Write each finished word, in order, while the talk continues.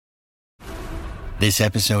This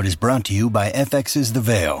episode is brought to you by FX's The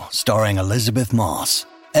Veil, starring Elizabeth Moss.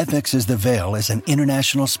 FX's The Veil is an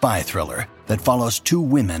international spy thriller that follows two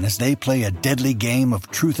women as they play a deadly game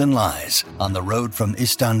of truth and lies on the road from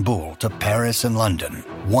Istanbul to Paris and London.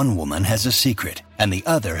 One woman has a secret, and the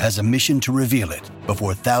other has a mission to reveal it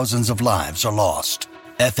before thousands of lives are lost.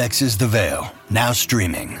 FX's The Veil, now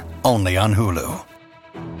streaming, only on Hulu.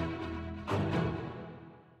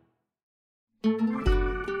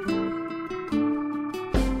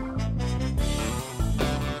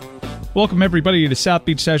 Welcome, everybody, to South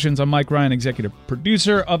Beach Sessions. I'm Mike Ryan, executive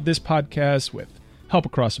producer of this podcast, with help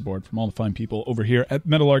across the board from all the fine people over here at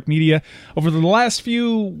Meadowlark Media. Over the last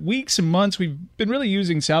few weeks and months, we've been really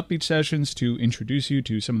using South Beach Sessions to introduce you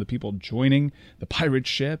to some of the people joining the pirate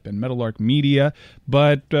ship and Meadowlark Media,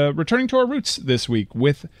 but returning to our roots this week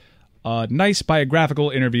with a nice biographical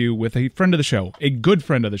interview with a friend of the show, a good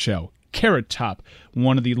friend of the show, Carrot Top,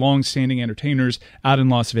 one of the long-standing entertainers out in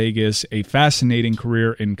Las Vegas, a fascinating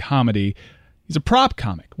career in comedy. He's a prop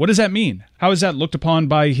comic. What does that mean? How is that looked upon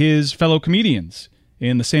by his fellow comedians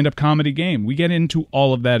in the stand-up comedy game? We get into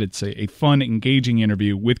all of that. It's a fun, engaging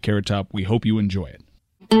interview with Carrot Top. We hope you enjoy it.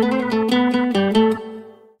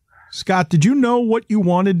 Scott, did you know what you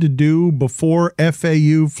wanted to do before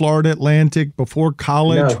FAU, Florida Atlantic, before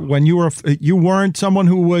college? No. When you weren't someone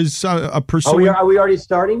who was a pursuing? Are we already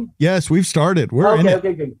starting? Yes, we've started. We're in it.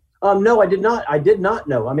 Okay, good. No, I did not. I did not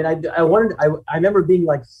know. I mean, I wanted. I remember being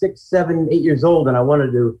like 6, 7, 8 years old, and I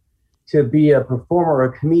wanted to be a performer or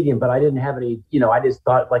a comedian, but I didn't have any. I just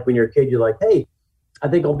thought, like, when you're a kid, you're like, hey, I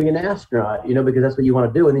think I'll be an astronaut. Because that's what you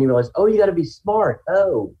want to do, and then you realize, oh, you got to be smart.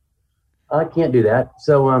 Oh, I can't do that.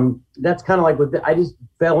 So that's kind of like I just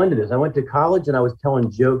fell into this. I went to college and I was telling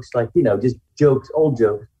jokes, like, just jokes, old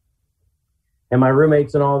jokes. And my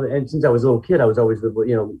roommates and all, and since I was a little kid, I was always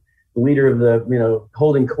the leader of the,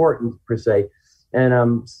 holding court per se.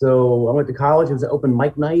 And so I went to college. It was an open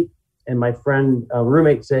mic night. And my friend,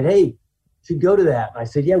 roommate said, hey, you should go to that. And I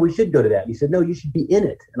said, yeah, we should go to that. And he said, no, you should be in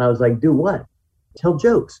it. And I was like, do what? Tell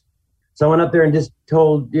jokes. So I went up there and just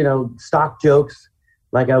told, stock jokes,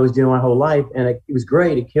 like I was doing my whole life. And it was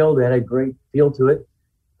great. It killed. It had a great feel to it.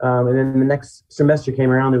 And then the next semester came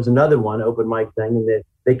around. There was another one, open mic thing. And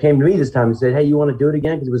they came to me this time and said, hey, you want to do it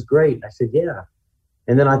again? Because it was great. And I said, yeah.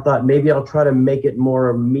 And then I thought maybe I'll try to make it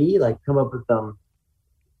more me, like come up with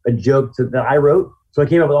a joke that I wrote. So I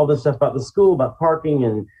came up with all this stuff about the school, about parking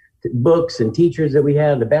and books and teachers that we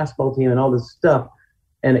had, the basketball team and all this stuff.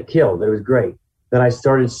 And it killed. It was great. Then I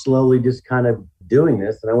started slowly just kind of doing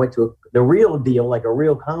this. And I went to the Real Deal, like a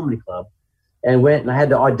real comedy club, and went and I had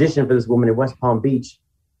to audition for this woman in West Palm Beach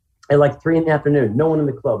at like 3 p.m. No one in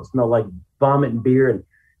the club. It smelled like vomit and beer. And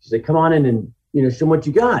she said, come on in and, show them what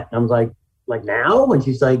you got. And I was like now? And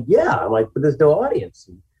she's like, yeah. I'm like, but there's no audience.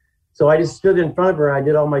 And so I just stood in front of her and I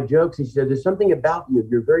did all my jokes. And she said, there's something about you.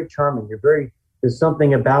 You're very charming. There's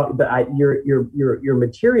something about, but your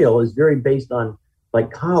material is very based on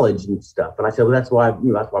like college and stuff. And I said, well, that's why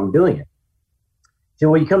I'm doing it. So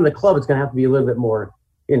when you come to the club, it's going to have to be a little bit more,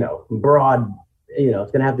 broad.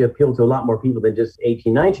 It's going to have to appeal to a lot more people than just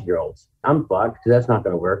 18, 19-year-olds. I'm fucked because that's not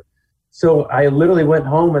going to work. So I literally went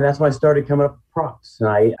home, and that's when I started coming up with props. And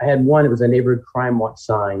I had one. It was a neighborhood crime watch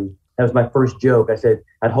sign. That was my first joke. I said,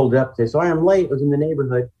 I'd hold it up and say, sorry, I'm late. It was in the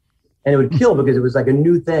neighborhood. And it would kill because it was like a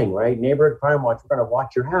new thing, right? Neighborhood crime watch, we're going to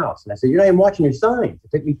watch your house. And I said, you're not even watching your signs. It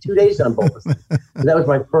took me 2 days to unbolt this. So that was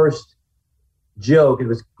my first joke. It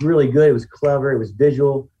was really good. It was clever. It was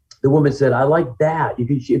visual. The woman said, I like that. If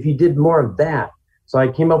you did more of that. So I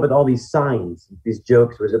came up with all these signs. These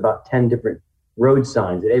jokes was about 10 different road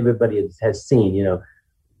signs that everybody has seen,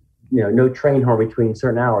 no train horn between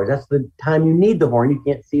certain hours. That's the time you need the horn. You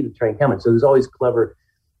can't see the train coming. So there's always clever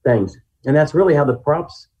things. And that's really how the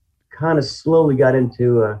props kind of slowly got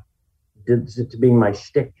into to being my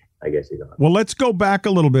shtick, I guess you know. Well, let's go back a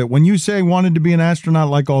little bit. When you say wanted to be an astronaut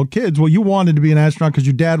like all kids, well, you wanted to be an astronaut because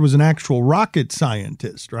your dad was an actual rocket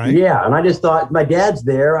scientist, right? Yeah, and I just thought, my dad's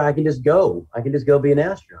there. I can just go. Be an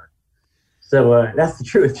astronaut. So that's the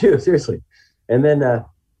truth, too, seriously. And then,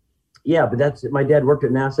 but that's my dad worked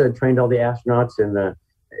at NASA, trained all the astronauts. And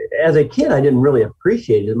as a kid, I didn't really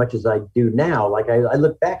appreciate it as much as I do now. Like, I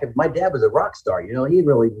look back at my dad was a rock star, he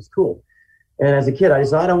really was cool. And as a kid, I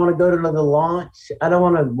just thought, I don't want to go to another launch. I don't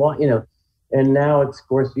want to and now it's, of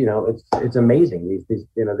course, it's amazing. These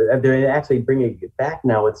they're actually bringing it back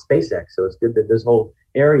now with SpaceX. So it's good that this whole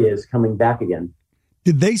area is coming back again.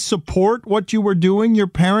 Did they support what you were doing, your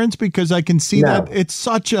parents? Because I can see that it's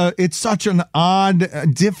such an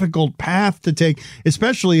odd, difficult path to take,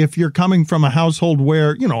 especially if you're coming from a household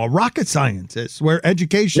where, a rocket scientist, where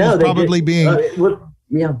education is probably being.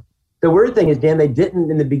 The weird thing is, Dan, they didn't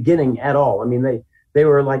in the beginning at all. I mean, they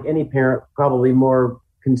were like any parent, probably more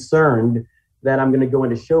concerned that I'm going to go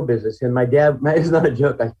into show business. And my dad, it's not a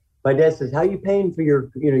joke. My dad says, "How are you paying for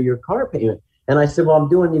your car payment?" And I said, "Well, I'm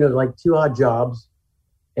doing, like 2 odd jobs.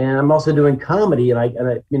 And I'm also doing comedy, and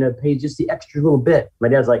I pay just the extra little bit." My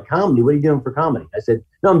dad's like, "Comedy? What are you doing for comedy?" I said,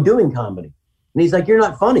 "No, I'm doing comedy." And he's like, "You're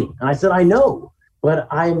not funny." And I said, "I know, but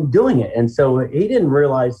I'm doing it." And so he didn't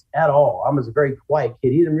realize at all. I was a very quiet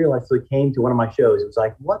kid. He didn't realize till he came to one of my shows. It was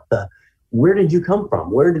like, where did you come from?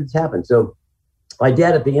 Where did this happen? So my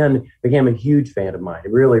dad at the end became a huge fan of mine,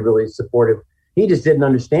 really, really supportive. He just didn't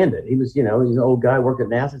understand it. He was, he's an old guy, worked at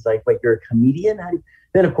NASA. It's like, wait, you're a comedian?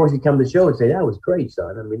 Then, of course, he'd come to the show and say, "That was great,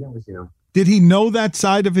 son." I mean, that was, Did he know that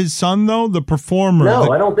side of his son, though, the performer?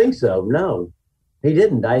 No, I don't think so. No, he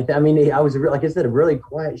didn't. I mean, I was, like I said, a really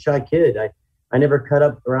quiet, shy kid. I never cut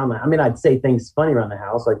up around that. I mean, I'd say things funny around the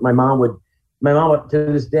house. Like my mom would, to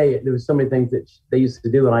this day, there was so many things that they used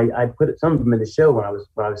to do. And I put some of them in the show when I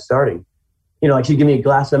was starting. Like she'd give me a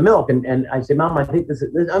glass of milk and I'd say, "Mom, I think this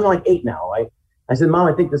is," I'm like 8 now. I said, "Mom,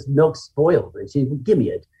 I think this milk's spoiled." And she'd give me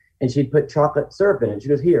it. And she'd put chocolate syrup in it. And she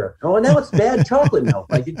goes, "Here." "Oh, now it's bad chocolate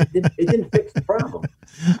milk." Like it didn't fix the problem.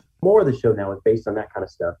 More of the show now is based on that kind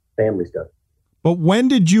of stuff, family stuff. But when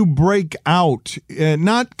did you break out?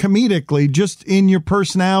 Not comedically, just in your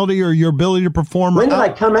personality or your ability to perform. When did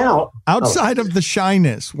I come out? Outside of the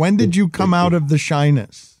shyness. When did you come out of the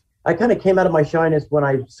shyness? I kind of came out of my shyness when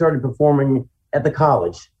I started performing at the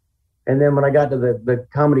college. And then when I got to the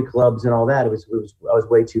comedy clubs and all that, I was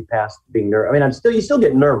way too past being nervous. I mean, you still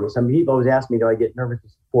get nervous. I mean, people always ask me, do I get nervous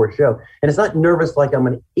before a show? And it's not nervous like I'm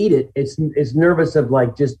going to eat it. It's nervous of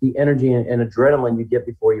like just the energy and adrenaline you get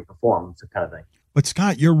before you perform. It's the kind of thing. But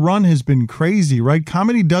Scott, your run has been crazy, right?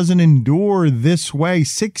 Comedy doesn't endure this way.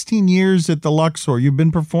 16 years at the Luxor. You've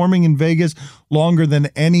been performing in Vegas longer than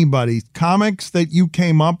anybody. Comics that you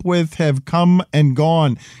came up with have come and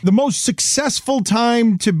gone. The most successful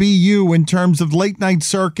time to be you in terms of late night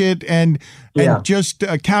circuit and just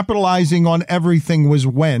capitalizing on everything was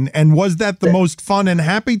when? And was that the most fun and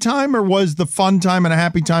happy time, or was the fun time and a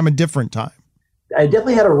happy time a different time? I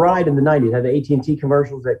definitely had a ride in the 90s. I had the AT&T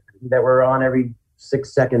commercials that were on every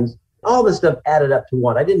 6 seconds. All this stuff added up to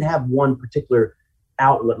one. I didn't have one particular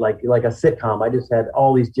outlet like a sitcom. I just had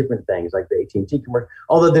all these different things like the AT&T commercial.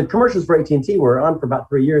 Although the commercials for AT&T were on for about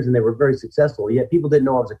 3 years and they were very successful, yet people didn't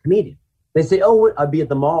know I was a comedian. They say, "Oh, I'd be at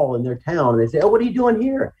the mall in their town." And they say, "Oh, what are you doing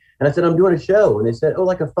here?" And I said, "I'm doing a show." And they said, "Oh,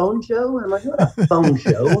 like a phone show?" And I'm like, "What a phone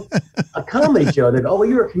show? A comedy show." They go, "Oh, well,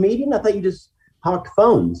 you're a comedian? I thought you just hawked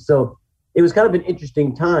phones." So it was kind of an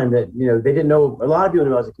interesting time that, they didn't know. A lot of people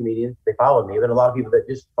knew I was a comedian. They followed me. But a lot of people that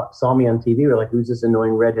just saw me on TV were like, "Who's this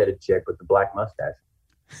annoying redheaded chick with the black mustache?"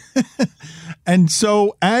 And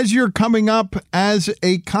so as you're coming up as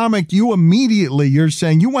a comic, you're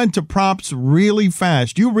saying you went to props really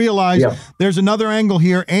fast. You realize there's another angle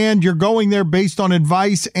here, and you're going there based on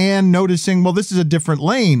advice and noticing, well, this is a different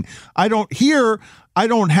lane. I don't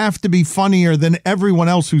have to be funnier than everyone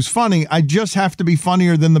else who's funny. I just have to be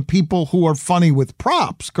funnier than the people who are funny with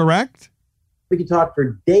props, correct? We could talk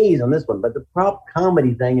for days on this one, but the prop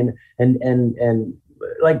comedy thing and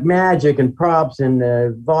like magic and props and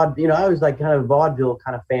vaudeville, I was like kind of vaudeville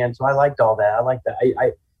kind of fan, so I liked all that. I like that.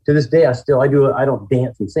 I to this day, I don't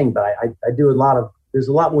dance and sing, but I do there's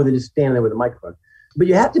a lot more than just standing there with a microphone. But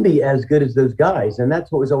you have to be as good as those guys, and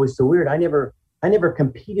that's what was always so weird. I never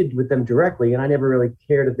competed with them directly, and I never really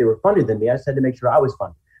cared if they were funnier than me. I just had to make sure I was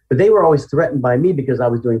funny. But they were always threatened by me because I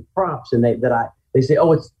was doing props, and they say,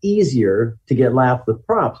 "Oh, it's easier to get laughs with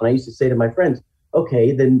props." And I used to say to my friends,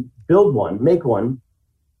 "Okay, then build one, make one,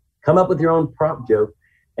 come up with your own prop joke,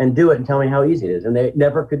 and do it, and tell me how easy it is." And they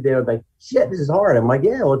never could. They were like, "Shit, this is hard." I'm like,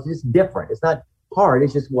 "Yeah, well, it's just different. It's not hard.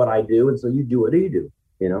 It's just what I do, and so you do what you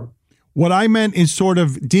do." What I meant is sort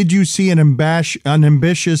of, did you see an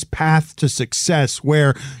ambitious path to success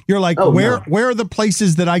where you're like, where are the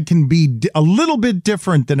places that I can be a little bit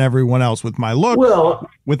different than everyone else with my look,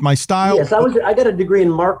 with my style? Yes, I got a degree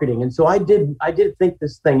in marketing, and so I did think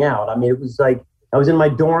this thing out. I mean, it was like I was in my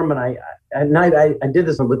dorm, and I did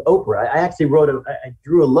this with Oprah. I actually I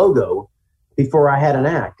drew a logo before I had an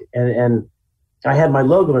act, and I had my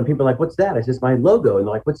logo, and people were like, "What's that?" I said, "It's my logo," and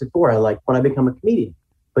they're like, "What's it for?" I like, "When I become a comedian."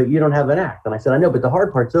 "But you don't have an act." And I said, "I know, but the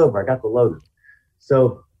hard part's over. I got the logo."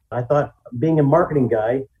 So I thought, being a marketing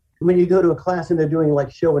guy, when you go to a class and they're doing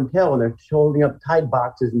like show and tell, and they're holding up Tide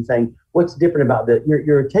boxes and saying, "What's different about that?"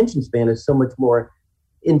 Your attention span is so much more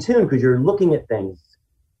in tune because you're looking at things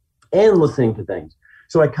and listening to things.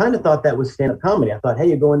 So I kind of thought that was stand-up comedy. I thought, hey,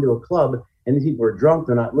 you go into a club and these people are drunk,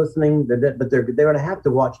 they're not listening, but they're going to have to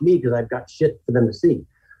watch me because I've got shit for them to see.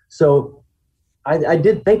 So I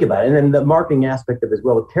did think about it. And then the marketing aspect of it as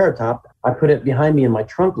well with Carrot Top, I put it behind me in my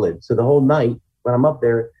trunk lid. So the whole night when I'm up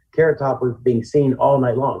there, Carrot Top was being seen all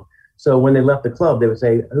night long. So when they left the club, they would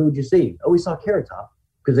say, "Who'd you see?" "Oh, we saw Carrot Top,"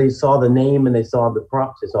 because they saw the name and they saw the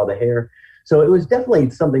props, they saw the hair. So it was definitely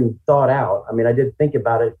something thought out. I mean, I did think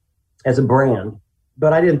about it as a brand,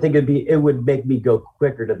 but I didn't think it would make me go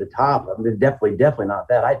quicker to the top. I mean, definitely not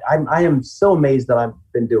that. I am so amazed that I've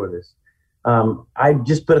been doing this. I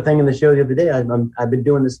just put a thing in the show the other day. I've been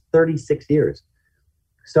doing this 36 years.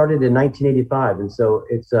 Started in 1985, and so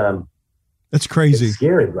it's that's crazy. It's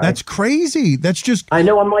scary, right? That's crazy. That's just. I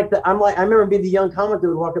know. I remember being the young comic that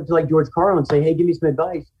would walk up to like George Carlin and say, "Hey, give me some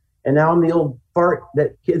advice." And now I'm the old fart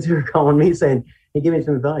that kids are calling me saying, "Hey, give me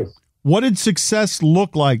some advice." What did success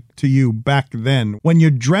look like to you back then? When you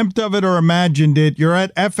dreamt of it or imagined it, you're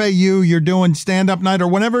at FAU, you're doing stand-up night or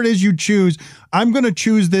whatever it is you choose. I'm going to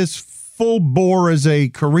choose this full bore as a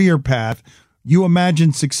career path. You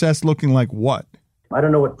imagine success looking like what? I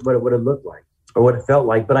don't know what it would have looked like or what it felt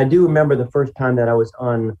like, but I do remember the first time that I was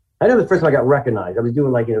on, I know the first time I got recognized. I was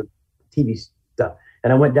doing like, TV stuff,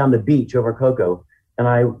 and I went down the beach over Cocoa, and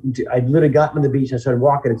I literally got on the beach and I started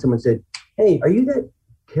walking, and someone said, "Hey, are you that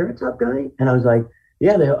Carrot Top guy?" And I was like,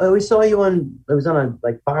 "Yeah." We saw you on, it was on a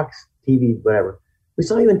like Fox TV, whatever. "We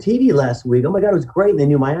saw you on TV last week. Oh my God, it was great." And they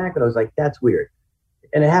knew my act, and I was like, "That's weird."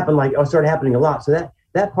 And it happened started happening a lot. So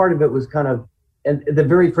that part of it was kind of, and the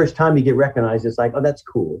very first time you get recognized, it's like, oh, that's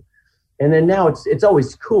cool. And then now it's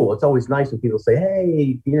always cool. It's always nice when people say,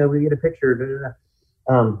 "Hey, we get a picture." Blah,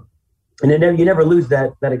 blah, blah. And you never lose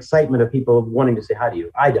that excitement of people wanting to say hi to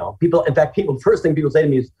you. I don't. First thing people say to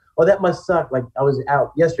me is, "Oh, that must suck." Like I was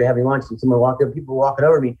out yesterday having lunch and someone walked up, people were walking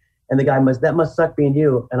over me, and the guy that must suck being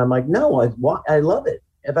you. And I'm like, no, I love it.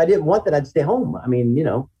 If I didn't want that, I'd stay home. I mean,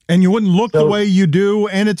 And you wouldn't look the way you do,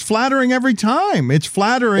 and it's flattering every time. It's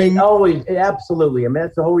flattering. Absolutely. I mean,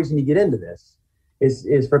 that's the whole reason you get into this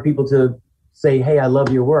is for people to say, "Hey, I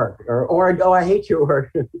love your work," or "Oh, I hate your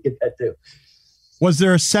work." You get that too. Was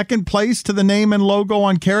there a second place to the name and logo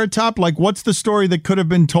on Carrot Top? Like, what's the story that could have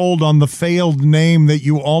been told on the failed name that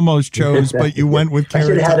you almost chose, but you went with Carrot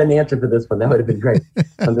Top? I should have had an answer for this one. That would have been great.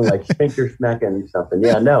 Something like Sphincter Smackin' something.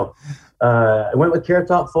 Yeah, no. I went with Carrot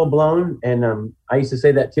Top full blown, and I used to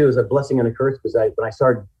say that too as a blessing and a curse, because when I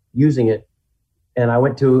started using it, and I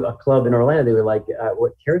went to a club in Orlando, they were like,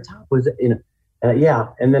 "What, Carrot Top was it?" Yeah,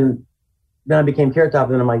 and then I became Carrot Top,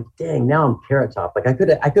 and then I'm like, dang, now I'm Carrot Top. Like I could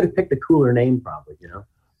have picked a cooler name, probably.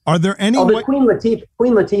 Are there any? Queen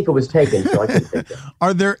Latifah was taken, so I couldn't think that.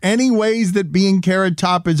 Are there any ways that being Carrot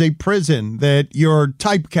Top is a prison, that you're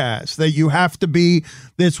typecast, that you have to be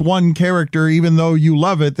this one character, even though you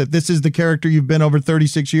love it, that this is the character you've been over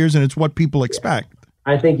 36 years, and it's what people expect?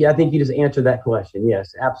 I think you just answered that question.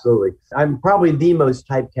 Yes, absolutely. I'm probably the most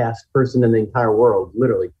typecast person in the entire world,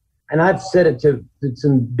 literally. And I've said it to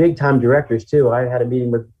some big time directors too. I had a meeting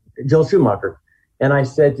with Joel Schumacher, and I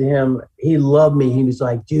said to him, he loved me. He was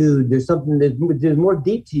like, "Dude, there's more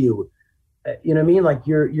deep to you. You know what I mean? Like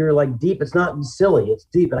you're like deep. It's not silly. It's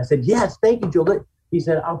deep." And I said, "Yes, thank you, Joel." He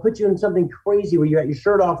said, "I'll put you in something crazy where you're at your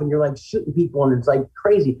shirt off and you're like shooting people and it's like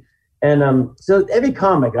crazy." And so every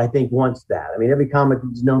comic, I think, wants that. I mean, every comic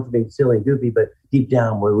is known for being silly and goofy, but deep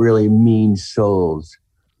down, we're really mean souls.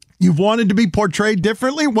 You've wanted to be portrayed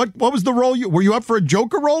differently? What was the role? Were you up for a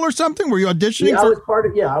Joker role or something? Were you auditioning? Yeah,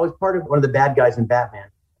 I was part of one of the bad guys in Batman.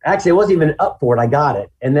 Actually, I wasn't even up for it. I got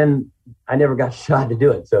it, and then I never got shot to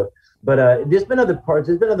do it. So, but there's been other parts.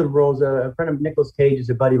 There's been other roles. A friend of Nicolas Cage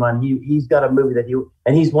is a buddy of mine. He's got a movie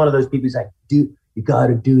and he's one of those people who's like, "Dude, you got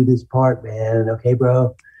to do this part, man. Okay,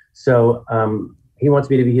 bro." So he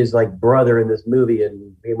wants me to be his like brother in this movie,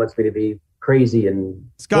 and he wants me to be crazy. And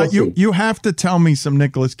Scott, you have to tell me some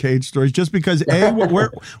Nicolas Cage stories, just because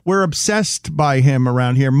we're obsessed by him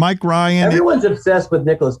around here. Mike Ryan, everyone's obsessed with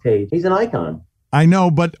Nicolas Cage. He's an icon. I know,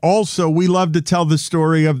 but also we love to tell the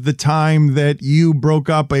story of the time that you broke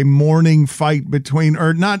up a morning fight between,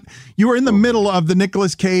 or not, you were in the middle of the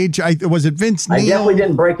Nicolas Cage. Was it Vince Neil? I definitely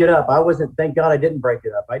didn't break it up. Thank God I didn't break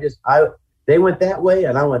it up. They went that way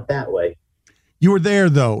and I went that way. You were there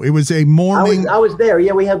though. It was a morning. I was there.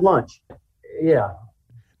 Yeah, we had lunch. Yeah.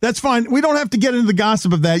 That's fine. We don't have to get into the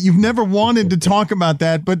gossip of that. You've never wanted to talk about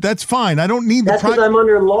that, but that's fine. I don't need That's because I'm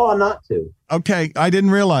under law not to. Okay, I didn't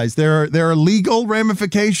realize there are legal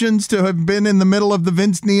ramifications to have been in the middle of the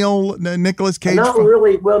Vince Neil, Nicolas Cage. Not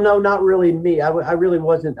really. Well, no, not really me. I really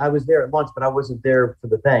wasn't. I was there at lunch, but I wasn't there for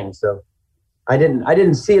the thing. So I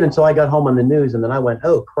didn't see it until I got home on the news, and then I went,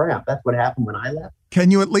 "Oh crap, that's what happened when I left." Can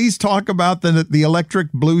you at least talk about the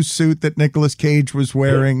electric blue suit that Nicolas Cage was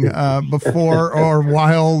wearing before or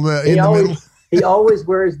while in the middle? He always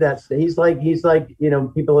wears that. He's like,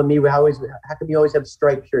 people in me, how come you always have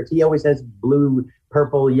striped shirts? He always has blue,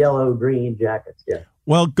 purple, yellow, green jackets. Yeah.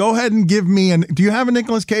 Well, go ahead and give me do you have a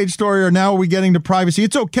Nicolas Cage story, or now are we getting to privacy?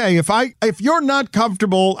 It's okay. If you're not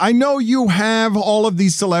comfortable, I know you have all of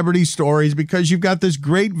these celebrity stories because you've got this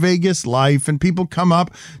great Vegas life and people come up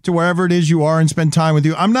to wherever it is you are and spend time with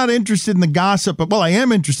you. I'm not interested in the gossip, I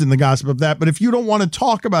am interested in the gossip of that, but if you don't want to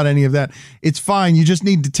talk about any of that, it's fine. You just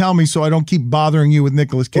need to tell me so I don't keep bothering you with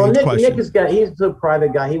Nicolas Cage questions. He's a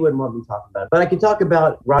private guy. He wouldn't want me talking about it. But I can talk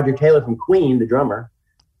about Roger Taylor from Queen, the drummer.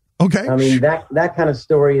 Okay. I mean, that kind of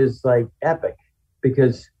story is like epic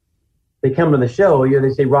because they come to the show,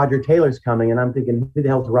 they say Roger Taylor's coming, and I'm thinking, who the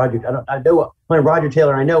hell's Roger? I know Roger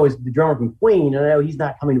Taylor I know is the drummer from Queen, and I know he's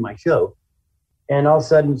not coming to my show. And all of a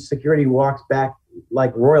sudden, security walks back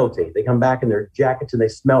like royalty. They come back in their jackets and they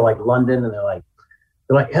smell like London, and they're like,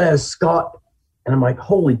 "Hello, Scott." And I'm like,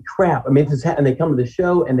 holy crap. I mean, and they come to the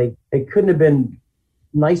show, and they couldn't have been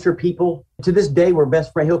nicer people. To this day, we're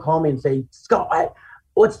best friends. He'll call me and say, "Scott,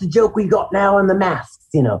 what's the joke we got now on the masks?"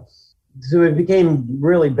 So we became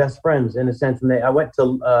really best friends in a sense. And I went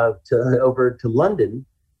over to London,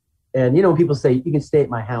 and people say, "You can stay at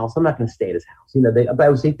my house." I'm not going to stay at his house. But I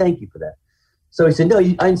would say, "Thank you for that." So he said, "No,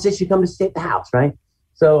 I insist you come to stay at the house, right?"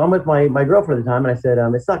 So I'm with my girlfriend at the time, and I said,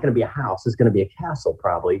 "It's not going to be a house. It's going to be a castle,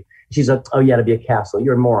 probably." She's like, "Oh yeah, it'll be a castle.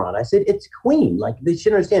 You're a moron." I said, "It's Queen. Like, they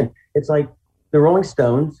should understand. It's like the Rolling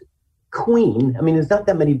Stones, Queen. I mean, there's not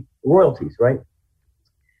that many royalties, right?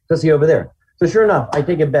 Especially over there." So sure enough, I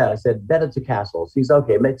take a bet. I said, "Bet it's a castle." So he's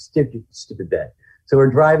okay, make stupid bet. So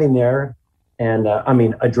we're driving there, and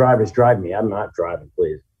a driver's driving me. I'm not driving,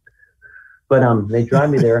 please. But they drive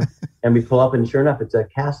me there, and we pull up, and sure enough, it's a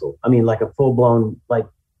castle. I mean, like a full-blown, like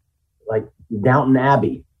Downton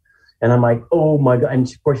Abbey. And I'm like, oh my God. And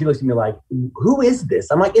of course, she looks at me like, who is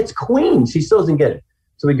this? I'm like, it's Queen. She still doesn't get it.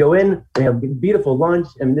 So we go in, we have a beautiful lunch,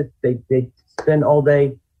 and they spend all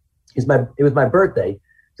day. It was my birthday.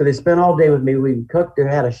 So they spent all day with me. We cooked. They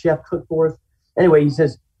had a chef cook for us. Anyway, he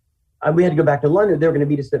says, we had to go back to London. They were going to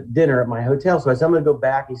meet us at dinner at my hotel. So I said, I'm going to go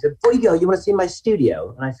back. He said, before you go, you want to see my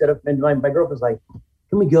studio? And I said, and my girlfriend was like,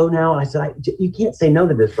 can we go now? And I said, you can't say no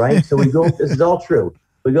to this, right? So we go, this is all true.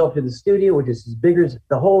 We go up to the studio, which is as big as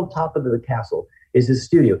the whole top of the castle is his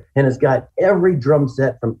studio. And it's got every drum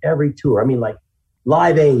set from every tour. I mean, like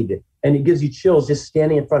Live Aid. And it gives you chills just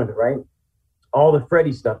standing in front of it, right? All the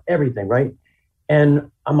Freddie stuff, everything, right?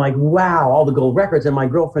 And I'm like, wow, all the gold records. And my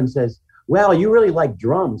girlfriend says, well, you really like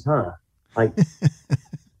drums, huh? Like,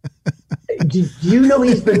 do you know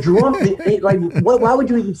he's the drum? Like, why would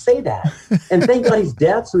you even say that? And thank God he's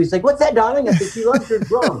deaf. So he's like, what's that, darling? I said, she loves your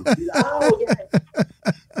drums. Like, oh,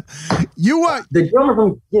 yeah. You are the drummer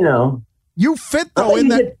from, You fit, though, in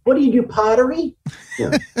that. What do you do, pottery?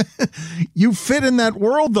 Yeah. You fit in that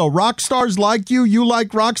world, though. Rock stars like you. You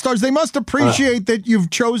like rock stars. They must appreciate that you've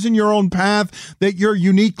chosen your own path, that you're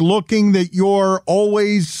unique looking, that you're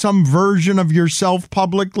always some version of yourself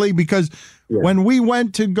publicly. Because when we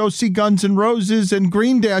went to go see Guns N' Roses and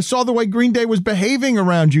Green Day, I saw the way Green Day was behaving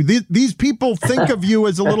around you. These people think of you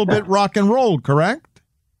as a little bit rock and roll, correct?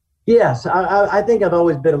 Yes. I think I've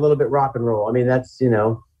always been a little bit rock and roll. I mean, that's,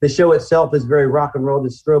 the show itself is very rock and roll. The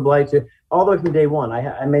strobe lights, all the way from day one.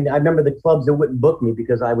 I remember the clubs that wouldn't book me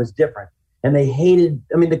because I was different, and they hated.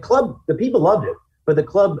 I mean, the people loved it, but the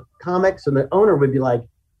club comics and the owner would be like,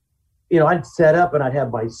 I'd set up and I'd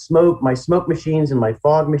have my smoke machines and my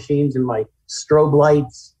fog machines and my strobe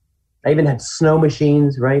lights. I even had snow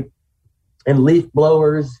machines, right, and leaf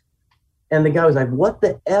blowers. And the guy was like, "What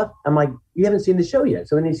the F?" I'm like, "You haven't seen the show yet."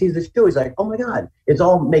 So when he sees the show, he's like, "Oh my God, it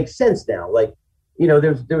all makes sense now." Like,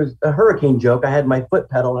 there was a hurricane joke. I had my foot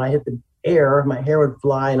pedal and I hit the air, my hair would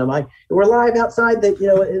fly, and I'm like, we're live outside the,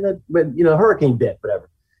 hurricane bit, whatever.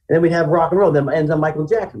 And then we'd have rock and roll. Then it ends on Michael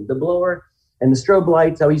Jackson, the blower and the strobe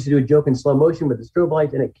lights. I used to do a joke in slow motion with the strobe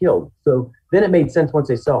lights, and it killed. So then it made sense once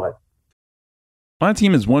they saw it. My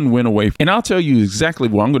team is one win away, and I'll tell you exactly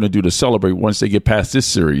what I'm going to do to celebrate once they get past this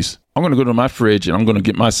series. I'm going to go to my fridge and I'm going to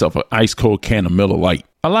get myself an ice cold can of Miller Lite.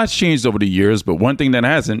 A lot's changed over the years, but one thing that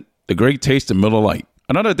hasn't, the great taste of Miller Lite.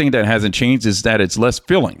 Another thing that hasn't changed is that it's less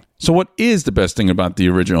filling. So what is the best thing about the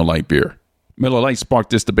original light beer? Miller Lite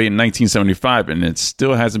sparked this debate in 1975, and it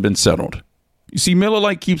still hasn't been settled. You see, Miller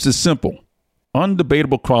Lite keeps it simple.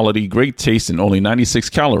 Undebatable quality, great taste, and only 96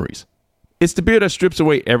 calories. It's the beer that strips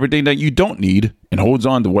away everything that you don't need and holds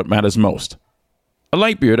on to what matters most. A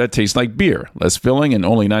light beer that tastes like beer, less filling, and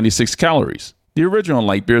only 96 calories. The original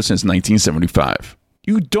light beer since 1975.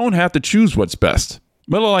 You don't have to choose what's best.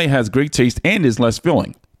 Miller Lite has great taste and is less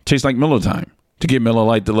filling. Tastes like Miller Time. To get Miller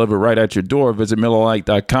Lite delivered right at your door, visit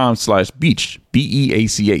MillerLite.com/beach,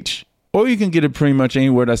 BEACH. Or you can get it pretty much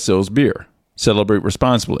anywhere that sells beer. Celebrate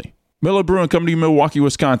responsibly. Miller Brewing Company, Milwaukee,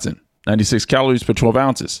 Wisconsin. 96 calories per 12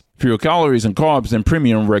 ounces. Fewer calories and carbs than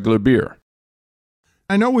premium regular beer.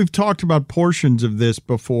 I know we've talked about portions of this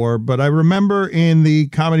before, but I remember in the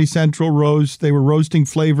Comedy Central roast, they were roasting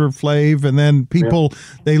Flavor Flav, and then people,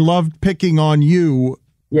 they loved picking on you.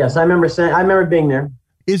 Yes, I remember being there.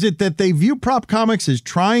 Is it that they view prop comics as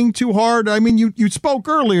trying too hard? I mean, you spoke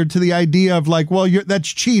earlier to the idea of like, well, that's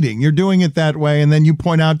cheating. You're doing it that way. And then you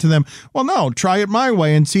point out to them, well, no, try it my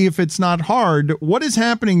way and see if it's not hard. What is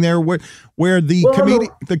happening there where the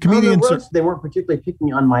comedians... The roast, they weren't particularly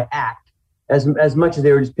picking on my act as much as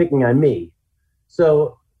they were just picking on me.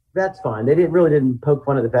 So that's fine. They didn't poke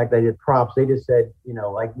fun at the fact that I did props. They just said,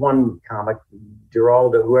 like one comic,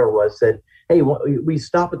 Gerald or whoever it was, said, hey, we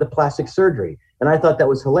stop at the plastic surgery. And I thought that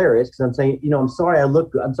was hilarious because I'm saying, I'm sorry I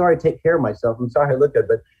look good. I'm sorry I take care of myself. I'm sorry I look good.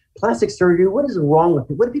 But plastic surgery, what is wrong with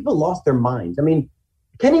it? What if people lost their minds? I mean,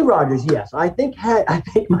 Kenny Rogers, yes, I think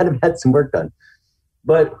might have had some work done.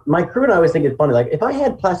 But my crew and I always think it's funny. Like, if I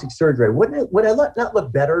had plastic surgery, would I not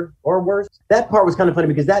look better or worse? That part was kind of funny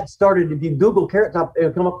because that started, if you Google Carrot Top,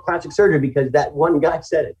 it'll come up with plastic surgery because that one guy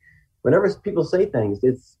said it. Whenever people say things,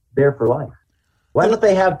 it's there for life. Why don't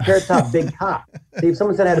they have Carrot Top big cock? See, if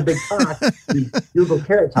someone said I had a big cock, you Google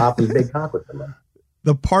Carrot Top and big cock with them.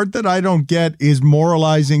 The part that I don't get is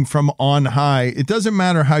moralizing from on high. It doesn't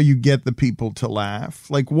matter how you get the people to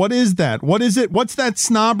laugh. Like, what is that? What is it? What's that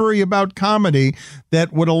snobbery about comedy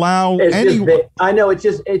that would allow anyone? I know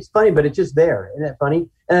it's funny, but it's just there. Isn't that funny?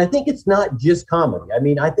 And I think it's not just comedy. I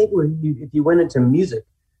mean, I think if you went into music,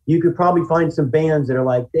 you could probably find some bands that are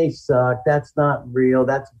like, they suck. That's not real.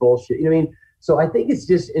 That's bullshit. You know what I mean? So I think it's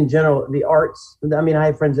just in general, the arts. I mean, I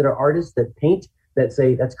have friends that are artists that paint that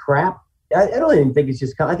say that's crap. I don't even think it's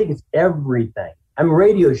just, I think it's everything. I mean,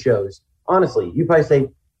 radio shows, honestly, you probably say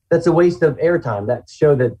that's a waste of airtime. That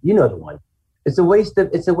show that, the one, it's a waste of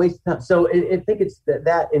time. So I think it's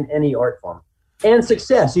that in any art form. And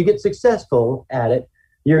success, you get successful at it,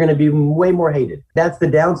 you're going to be way more hated. That's the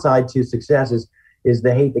downside to success is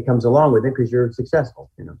the hate that comes along with it because you're successful,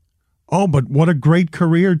 Oh, but what a great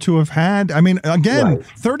career to have had. I mean, again, Right.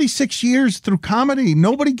 36 years through comedy.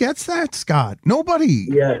 Nobody gets that, Scott. Nobody.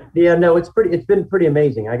 Yeah, no, it's been pretty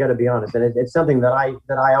amazing. I got to be honest. And it's something that I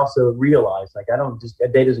also realize, like, I don't just, a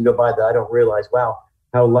day doesn't go by that I don't realize, wow,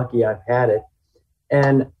 how lucky I've had it.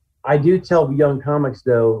 And I do tell young comics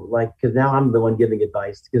though, like, cause now I'm the one giving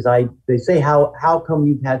advice because they say, how come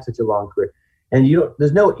you've had such a long career? And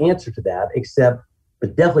there's no answer to that except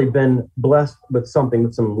it's definitely been blessed with some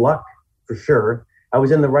luck. For sure. I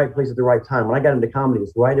was in the right place at the right time. When I got into comedy, it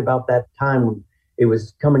was right about that time when it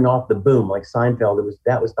was coming off the boom, like Seinfeld.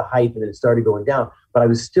 That was the hype, and then it started going down. But I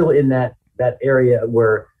was still in that area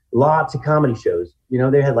where lots of comedy shows.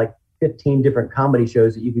 They had like 15 different comedy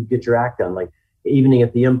shows that you could get your act on, like Evening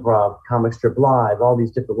at the Improv, Comic Strip Live, all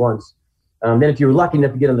these different ones. Then if you were lucky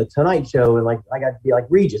enough to get on the Tonight Show, and like I got to be like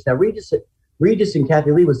Regis. Now Regis and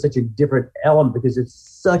Kathy Lee was such a different element because it's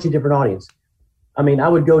such a different audience. I mean, I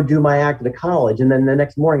would go do my act at a college, and then the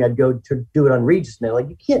next morning I'd go to do it on Regis. And they're like,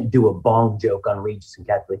 you can't do a bong joke on Regis and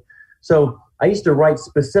Kathy Lee. So I used to write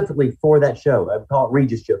specifically for that show. I would call it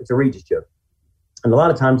Regis joke. It's a Regis joke. And a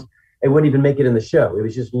lot of times it wouldn't even make it in the show. It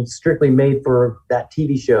was just strictly made for that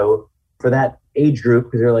TV show, for that age group,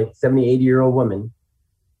 because they're like 70, 80-year-old women.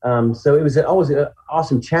 So it was always an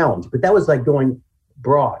awesome challenge. But that was like going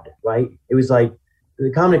broad, right? It was like, the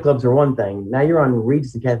comedy clubs are one thing. Now you're on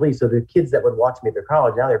Regis and Kathy Lee, so the kids that would watch me at their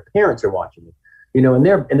college, now their parents are watching me, and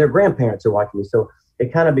their grandparents are watching me. So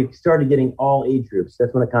it kind of started getting all age groups.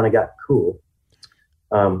 That's when it kind of got cool.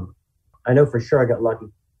 I know for sure I got lucky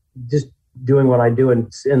just doing what I do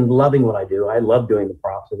and loving what I do. I love doing the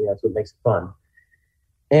props. I mean, that's what makes it fun.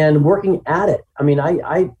 And working at it. I mean,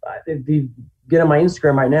 I if you get on my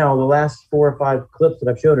Instagram right now, the last 4 or 5 clips that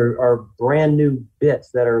I've showed are brand new bits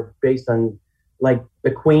that are based on like the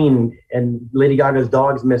Queen and Lady Gaga's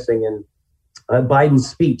dog's missing and Biden's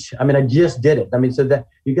speech. I mean, I just did it. I mean, so that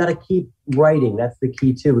you got to keep writing. That's the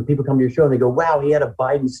key too. When people come to your show and they go, wow, he had a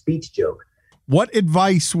Biden speech joke. What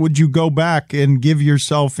advice would you go back and give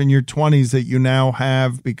yourself in your 20s that you now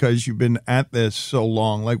have because you've been at this so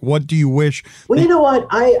long? Like, what do you wish? Well, you know what?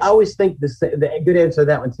 I always think the good answer to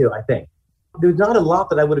that one too, I think. There's not a lot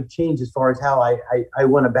that I would have changed as far as how I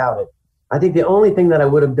went about it. I think the only thing that I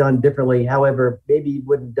would have done differently, however, maybe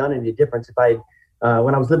wouldn't have done any difference if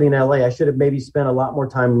when I was living in LA, I should have maybe spent a lot more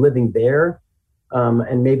time living there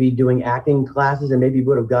and maybe doing acting classes and maybe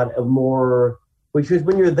would have got a more which is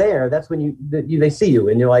when you're there, that's when they see you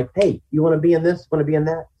and you're like, hey, you want to be in this, want to be in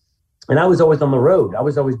that? And I was always on the road. I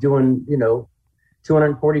was always doing,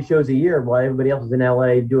 240 shows a year while everybody else was in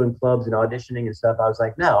LA doing clubs and auditioning and stuff. I was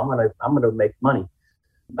like, no, I'm gonna make money.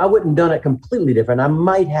 I wouldn't have done it completely different. I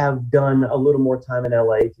might have done a little more time in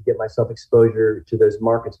LA to get myself exposure to those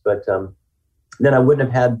markets, but then I wouldn't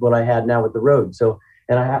have had what I had now with the road. So,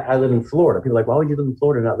 and I live in Florida. People are like, why would you live in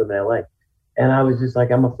Florida and not live in LA? And I was just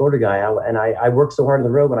like, I'm a Florida guy. I work so hard on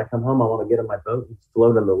the road. When I come home, I want to get on my boat and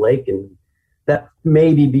float on the lake. And that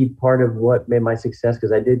maybe be part of what made my success,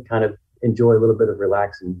 because I did kind of enjoy a little bit of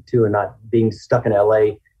relaxing too, and not being stuck in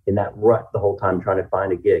LA in that rut the whole time trying to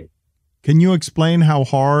find a gig. Can you explain how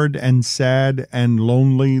hard and sad and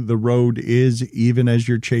lonely the road is, even as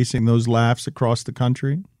you're chasing those laughs across the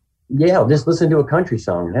country? Yeah, just listen to a country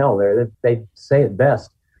song. Hell, they say it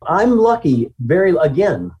best. I'm lucky,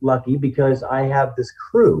 lucky, because I have this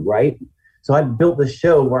crew, right? So I built this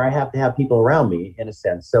show where I have to have people around me, in a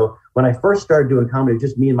sense. So when I first started doing comedy,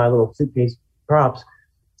 just me and my little suitcase props,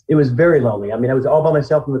 it was very lonely. I mean, I was all by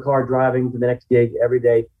myself in the car driving to the next gig every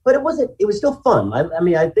day, but it was still fun.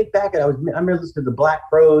 I think back, I remember listening to the Black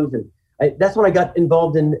Crowes, and that's when I got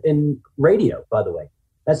involved in radio, by the way.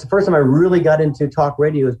 That's the first time I really got into talk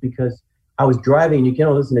radio, is because I was driving and you can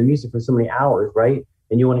only listen to music for so many hours, right?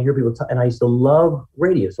 And you want to hear people talk, and I used to love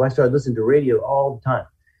radio. So I started listening to radio all the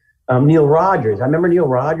time. Neil Rogers. I remember Neil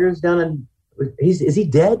Rogers is he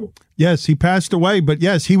dead? Yes, he passed away, but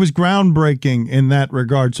yes, he was groundbreaking in that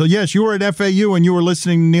regard. So yes, you were at FAU and you were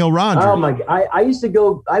listening to Neil Rogers. Oh my God. I used to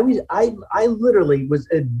go, I literally was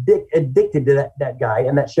addicted to that guy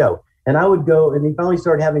and that show. And I would go, and he finally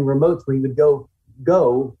started having remotes where he would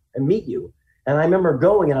go and meet you. And I remember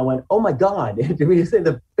going and I went, oh my God, to me to say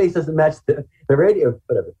the face doesn't match the radio,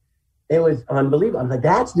 whatever. It was unbelievable. I'm like,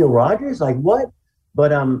 that's Neil Rogers? Like what?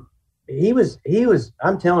 But he was,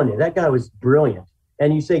 I'm telling you, that guy was brilliant.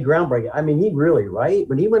 And you say groundbreaking. I mean, he really, right?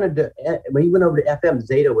 When he went over to FM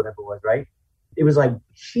Zeta, whatever it was, right? It was like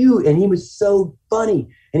huge, and he was so funny,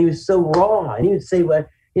 and he was so raw, and he would say, well,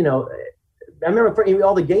 I remember for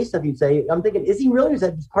all the gay stuff he'd say, I'm thinking, is he really, or is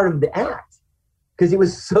that just part of the act? Because he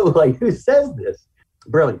was so like, who says this?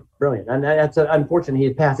 Brilliant. And that's unfortunate he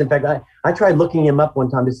had passed. In fact, I tried looking him up one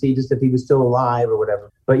time to see just if he was still alive or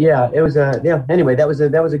whatever. But yeah, it was anyway, it was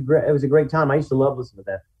a great time. I used to love listening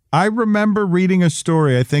to that. I remember reading a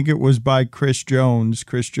story, I think it was by Chris Jones,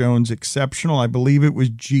 Exceptional. I believe it was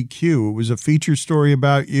GQ. It was a feature story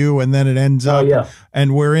about you, and then it ends up,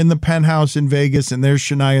 and we're in the penthouse in Vegas, and there's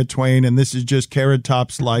Shania Twain, and this is just Carrot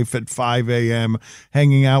Top's life at 5 a.m.,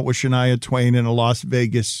 hanging out with Shania Twain in a Las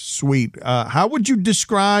Vegas suite. How would you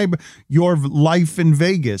describe your life in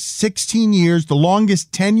Vegas? 16 years, the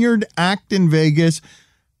longest tenured act in Vegas.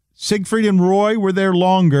 Siegfried and Roy were there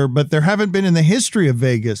longer, but there haven't been in the history of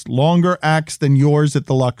Vegas longer acts than yours at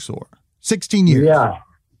the Luxor. 16 years.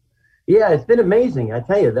 Yeah, it's been amazing. I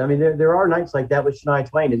tell you, I mean, there are nights like that with Shania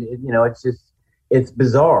Twain. It's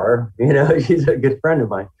bizarre. She's a good friend of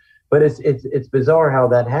mine, but it's bizarre how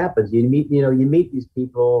that happens. You meet these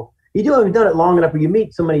people. You haven't done it long enough where you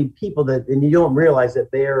meet so many people and you don't realize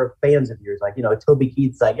that they're fans of yours. Like, Toby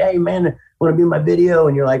Keith's like, hey man, want to be in my video?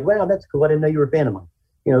 And you're like, wow, that's cool. I didn't know you were a fan of mine.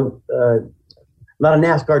 A lot of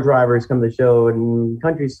NASCAR drivers come to the show, and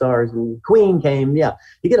country stars, and Queen came. Yeah,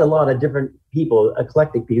 you get a lot of different people,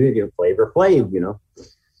 eclectic people, Flavor Flav,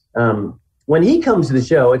 when he comes to the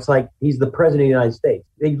show, it's like he's the president of the United States.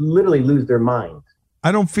 They literally lose their minds.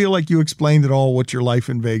 I don't feel like you explained at all what your life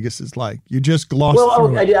in Vegas is like. You just glossed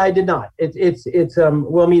through it. I did not. My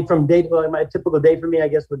typical day for me, I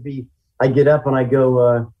guess, would be I get up and I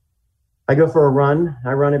go for a run.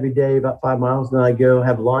 I run every day about 5 miles. Then I go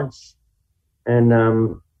have lunch. And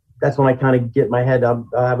that's when I kind of get my head. I'll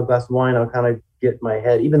have a glass of wine. I'll kind of get my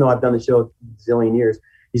head. Even though I've done the show a zillion years,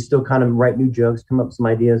 you still kind of write new jokes, come up with some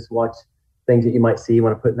ideas, watch things that you might see you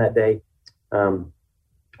want to put in that day,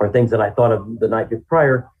 or things that I thought of the night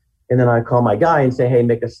prior. And then I call my guy and say, hey,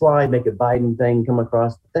 make a slide, make a Biden thing, come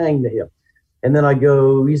across the thing. And then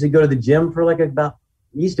we usually go to the gym for it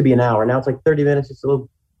used to be an hour. Now it's like 30 minutes, just a little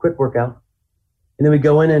quick workout. And then we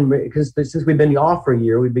go in and, because since we've been off for a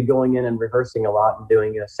year, we've been going in and rehearsing a lot and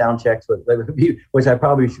doing sound checks, which I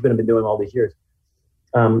probably should have been doing all these years.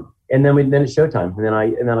 And then it's showtime. And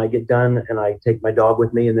then I get done and I take my dog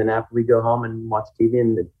with me. And then after we go home and watch TV,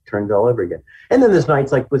 and it turns all over again. And then there's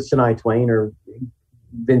nights like with Shania Twain or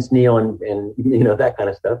Vince Neil and that kind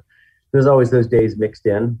of stuff. There's always those days mixed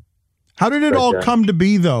in. How did it all come to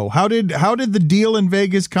be, though? How did the deal in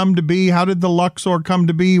Vegas come to be? How did the Luxor come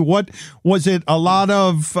to be? What was it? A lot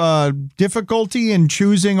of difficulty in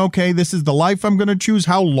choosing, okay, this is the life I'm going to choose?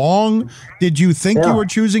 How long did you think you were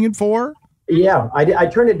choosing it for? Yeah, I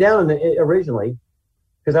turned it down originally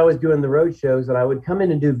because I was doing the road shows, and I would come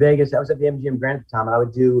in and do Vegas. I was at the MGM Grand at the time, and I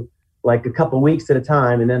would do like a couple weeks at a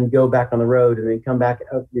time and then go back on the road and then come back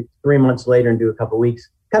 3 months later and do a couple weeks,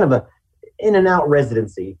 kind of a in and out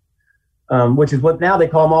residency. Which is what now they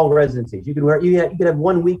call them all residencies. You could have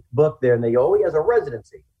 1 week booked there, and they go, "Oh, he has a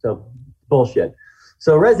residency." So bullshit.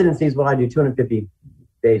 So residency is what I do, 250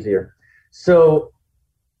 days a year. So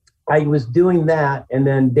I was doing that, and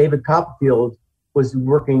then David Copperfield was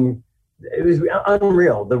working. It was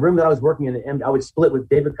unreal. The room that I was working in, I would split with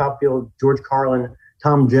David Copperfield, George Carlin,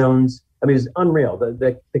 Tom Jones. I mean, it was unreal.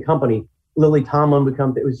 The company, Lily Tomlin would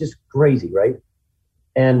come. It was just crazy, right?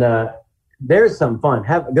 And there's some fun.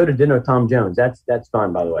 Go to dinner with Tom Jones. That's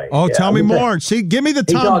fun, by the way. Oh, yeah, tell me more. See, give me the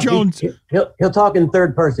Tom Jones. He'll talk in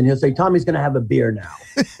third person. He'll say, "Tommy's going to have a beer now."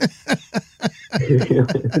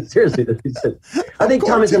 Seriously, he said, "I think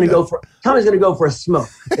Tommy's going to go for a smoke,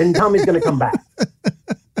 and Tommy's going to come back."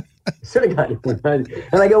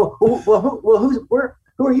 And I go,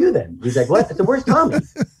 who are you then? He's like, "What?" I said, "Where's Tommy?"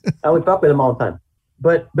 I would fuck with him all the time.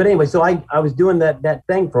 But anyway, so I was doing that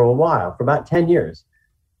thing for a while, for about 10 years.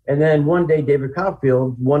 And then one day, David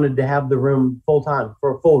Copperfield wanted to have the room full time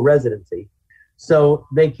for a full residency. So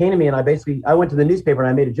they came to me, and I went to the newspaper and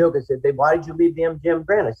I made a joke. I said, "Why did you leave the MGM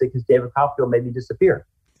Grand?" I said, "Because David Copperfield made me disappear."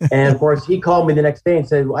 And of course, he called me the next day and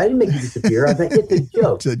said, "Well, I didn't make you disappear." I said, "It's a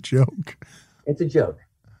joke." It's a joke. It's a joke.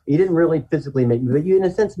 You didn't really physically make me, but you, in a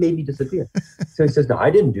sense, made me disappear. So he says, "No, I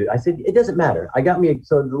didn't do it." I said, "It doesn't matter.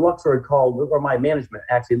 So the Luxor had called, or my management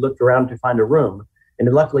actually looked around to find a room.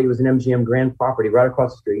 And luckily, it was an MGM Grand property right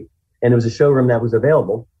across the street. And it was a showroom that was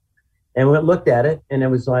available. And we looked at it, and it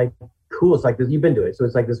was like, cool. It's like this, you've been to it. So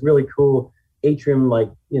it's like this really cool atrium, like,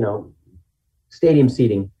 stadium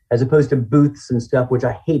seating, as opposed to booths and stuff, which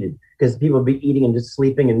I hated because people would be eating and just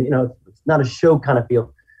sleeping. And, it's not a show kind of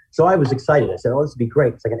feel. So I was excited. I said, "Oh, this would be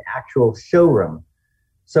great. It's like an actual showroom."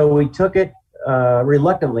 So we took it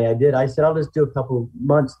reluctantly. I said, "I'll just do a couple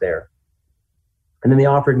months there." And then they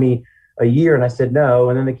offered me a year, and I said no.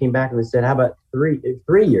 And then they came back and they said, "How about 3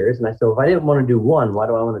 years?" And I said, "Well, if I didn't want to do 1, why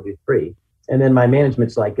do I want to do 3?" And then my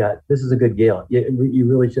management's like, "This is a good deal. You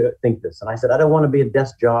really should think this." And I said, "I don't want to be a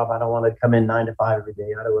desk job. I don't want to come in 9 to 5 every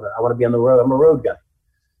day. I want to be on the road. I'm a road guy.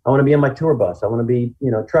 I want to be on my tour bus. I want to be,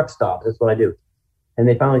 truck stops. That's what I do." And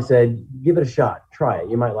they finally said, "Give it a shot. Try it.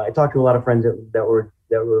 You might like." I talked to a lot of friends that were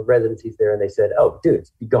residencies there, and they said, "Oh, dude,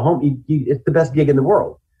 you go home. It's the best gig in the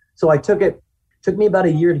world." So I took it. Took me about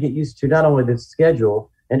a year to get used to not only the schedule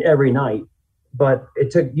and every night, but it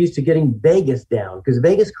took used to getting Vegas down, because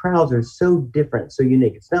Vegas crowds are so different, so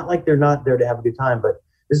unique. It's not like they're not there to have a good time, but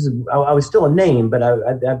I was still a name, but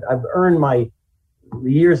I've earned my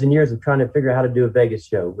years and years of trying to figure out how to do a Vegas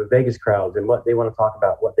show with Vegas crowds and what they want to talk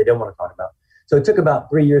about, what they don't want to talk about. So it took about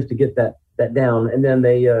 3 years to get that down, and then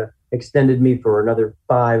they extended me for another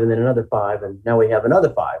 5, and then another 5, and now we have another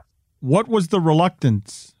 5. What was the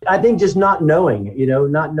reluctance? I think just not knowing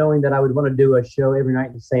that I would want to do a show every night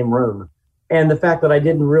in the same room. And the fact that I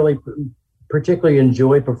didn't really particularly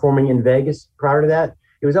enjoy performing in Vegas prior to that.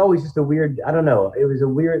 It was always just a weird, I don't know. It was a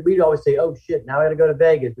weird, we'd always say, "Oh shit, now I got to go to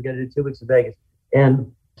Vegas. We got to do 2 weeks of Vegas."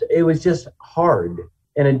 And it was just hard.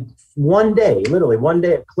 And one day, literally one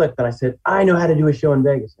day it clicked, and I said, "I know how to do a show in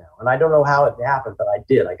Vegas now." And I don't know how it happened, but I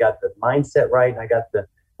did. I got the mindset right, and I got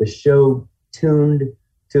the show tuned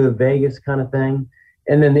to a Vegas kind of thing.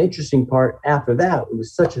 And then the interesting part after that, it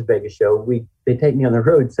was such a Vegas show. They take me on the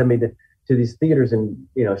road, send me to these theaters in,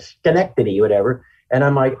 Schenectady, whatever. And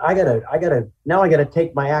I'm like, I gotta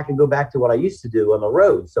take my act and go back to what I used to do on the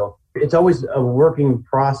road. So it's always a working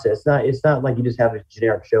process. It's not like you just have a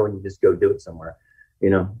generic show and you just go do it somewhere,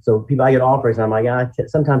 So I get offers, and I'm like,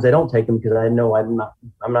 sometimes I don't take them because I know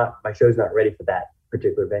my show's not ready for that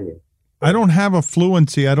particular venue. I don't have a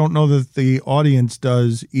fluency. I don't know that the audience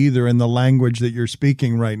does either in the language that you're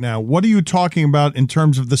speaking right now. What are you talking about in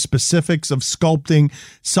terms of the specifics of sculpting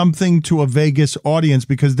something to a Vegas audience?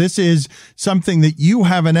 Because this is something that you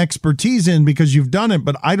have an expertise in because you've done it,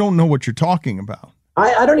 but I don't know what you're talking about.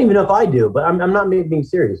 I don't even know if I do, but I'm not being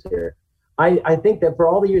serious here. I think that for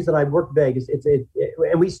all the years that I've worked Vegas,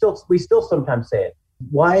 and we still sometimes say it.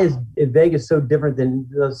 Why is Vegas so different than,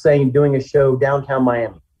 let's say, doing a show downtown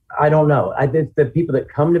Miami? I don't know. I think the people that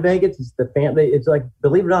come to Vegas, it's the family. It's like,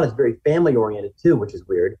 believe it or not, it's very family oriented too, which is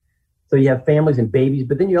weird. So you have families and babies,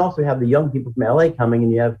 but then you also have the young people from LA coming,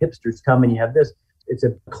 and you have hipsters coming. You have this. it's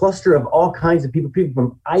a cluster of all kinds of people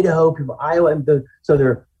from Idaho, people from Iowa, and so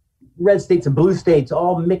they're red states and blue states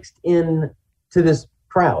all mixed in to this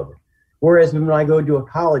crowd. Whereas when I go to a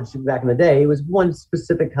college back in the day, it was one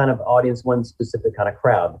specific kind of audience, one specific kind of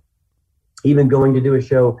crowd. Even going to do a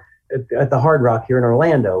show at the Hard Rock here in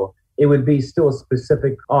Orlando, it would be still a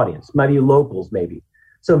specific audience, maybe locals, maybe.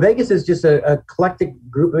 So Vegas is just a eclectic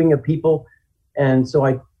grouping of people. And so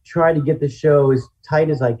I try to get the show as tight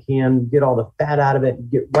as I can, get all the fat out of it,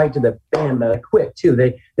 get right to the band quick too.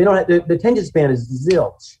 They don't have, the attention span is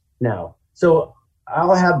zilch now. So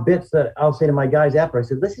I'll have bits that I'll say to my guys after. I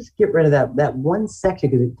said, let's just get rid of that one section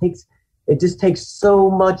because it just takes so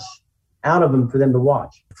much out of them for them to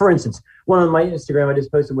watch. For instance, one on my Instagram I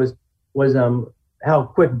just posted was how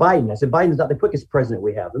quick Biden. I said, Biden's not the quickest president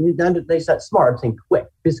we have. I mean, they said smart. I'm saying quick,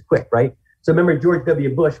 just quick, right? So remember George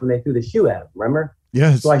W. Bush when they threw the shoe at him, remember?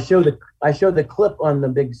 Yes. So I showed the clip on the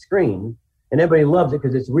big screen, and everybody loves it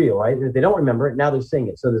because it's real, right? If they don't remember it, now they're seeing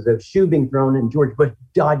it. So there's a shoe being thrown, and George Bush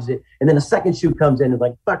dodges it, and then a second shoe comes in, and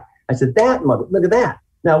like, fuck. I said, look at that.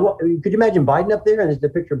 Now, could you imagine Biden up there? And there's the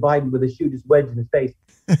picture of Biden with a shoe just wedged in his face.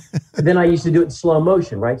 Then I used to do it in slow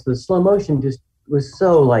motion, right? So the slow motion just was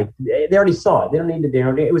so like, they already saw it. They don't need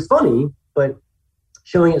to, it was funny, but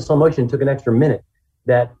showing it in slow motion took an extra minute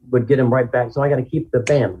that would get him right back. So I got to keep the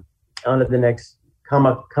bam on to the next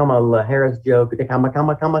Kamala Harris joke. That's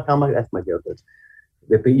my joke.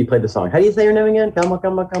 You played the song. How do you say your name again?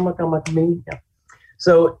 Kamala. Yeah.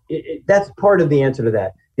 So that's part of the answer to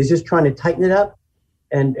that is just trying to tighten it up.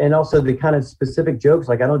 And also the kind of specific jokes,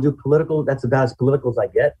 like I don't do political, that's about as political as I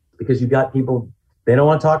get because you got people, they don't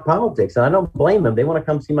want to talk politics. And I don't blame them. They want to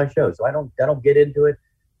come see my show. So I don't get into it.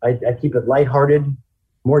 I keep it lighthearted,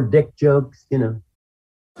 more dick jokes, You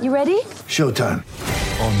ready? Showtime.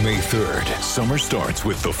 On May 3rd, summer starts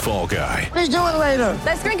with The Fall Guy. Let's do it later.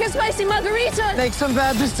 Let's drink a spicy margarita. Make some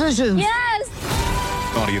bad decisions. Yes.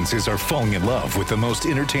 Audiences are falling in love with the most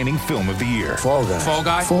entertaining film of the year. Fall Guy. Fall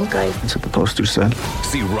Guy? Fall Guy. That's what the poster said.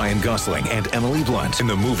 See Ryan Gosling and Emily Blunt in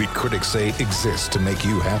the movie critics say exists to make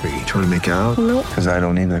you happy. Trying to make it out? Nope. Because I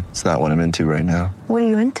don't either. It's not what I'm into right now. What are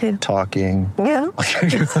you into? Talking. Yeah.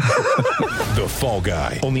 The Fall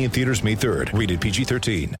Guy. Only in theaters May 3rd. Rated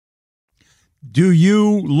PG-13. Do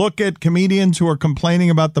you look at comedians who are complaining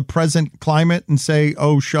about the present climate and say,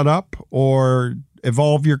 oh, shut up, or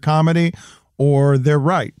evolve your comedy? Or they're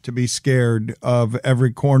right to be scared of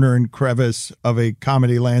every corner and crevice of a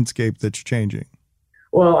comedy landscape that's changing?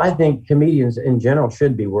 Well, I think comedians in general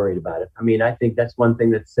should be worried about it. I mean, I think that's one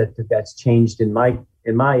thing that's changed in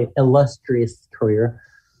my illustrious career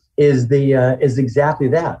is exactly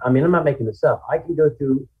that. I mean, I'm not making this up. I can go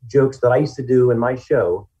through jokes that I used to do in my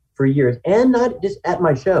show for years, and not just at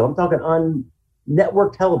my show. I'm talking on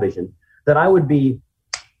network television that I would be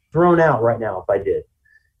thrown out right now if I did.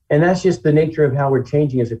 And that's just the nature of how we're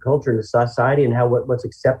changing as a culture and a society and how what's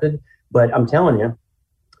accepted. But I'm telling you,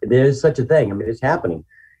 there's such a thing. I mean, it's happening.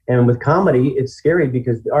 And with comedy, it's scary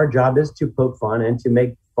because our job is to poke fun and to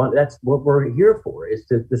make fun. That's what we're here for, is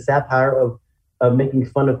the satire of making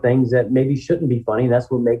fun of things that maybe shouldn't be funny.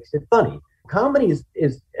 That's what makes it funny. Comedy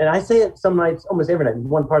is, and I say it some nights, almost every night.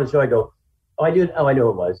 One part of the show, I go, oh, I do it. Oh, I know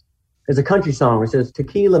it was. There's a country song where it says,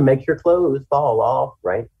 tequila makes your clothes fall off,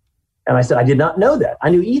 right? And I said, I did not know that. I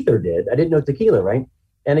knew ether did. I didn't know tequila, right?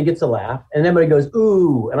 And it gets a laugh. And everybody goes,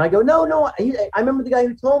 ooh. And I go, no, I remember the guy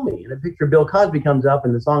who told me. And a picture of Bill Cosby comes up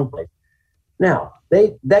and the song plays. Now,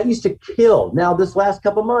 that used to kill. Now, this last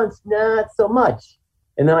couple months, not so much.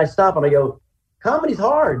 And then I stop and I go, comedy's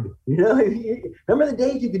hard. Remember the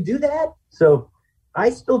days you could do that? So I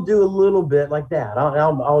still do a little bit like that.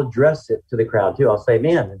 I'll address it to the crowd too. I'll say,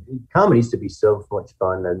 man, comedy used to be so much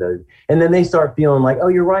fun. And then they start feeling like, oh,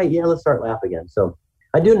 you're right. Yeah, let's start laughing again. So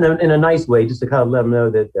I do it in a nice way, just to kind of let them know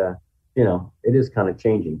that, it is kind of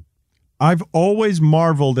changing. I've always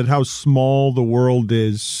marveled at how small the world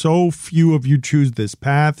is. So few of you choose this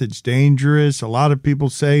path. It's dangerous. A lot of people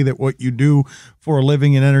say that what you do for a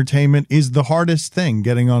living in entertainment is the hardest thing,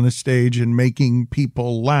 getting on a stage and making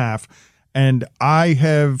people laugh. And I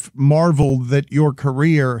have marveled that your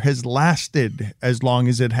career has lasted as long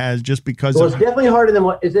as it has, just because. Well, it's definitely harder than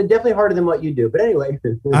what you do. But anyway,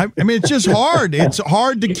 I mean, it's just hard. It's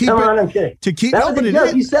hard to keep. Come on, I'm kidding. To keep. That was a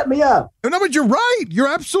joke. You set me up. No, but you're right. You're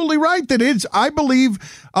absolutely right. That it's. I believe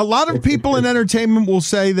a lot of people in entertainment will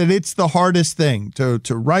say that it's the hardest thing to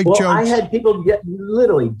write jokes. I had people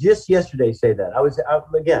literally just yesterday say that. I was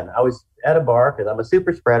at a bar because I'm a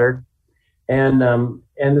super spreader.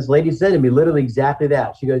 And this lady said to me literally exactly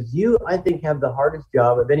that. She goes, you, I think, have the hardest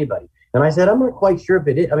job of anybody. And I said, I'm not quite sure if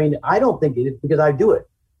it is. I mean, I don't think it is because I do it.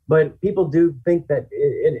 But people do think that,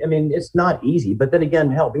 I mean, it's not easy. But then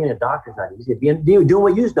again, hell, being a doctor's not easy. Doing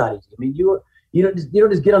what you is not easy. I mean, you don't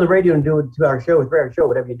just get on the radio and do a 2-hour show, a 3-hour show,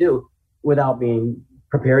 whatever you do, without being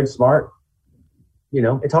prepared, smart.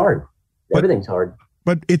 It's hard. Everything's hard.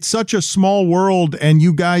 But it's such a small world, and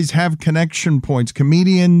you guys have connection points.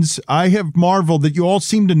 Comedians, I have marveled that you all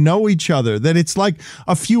seem to know each other, that it's like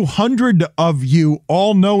a few hundred of you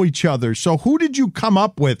all know each other. So who did you come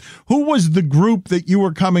up with? Who was the group that you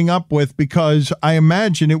were coming up with? Because I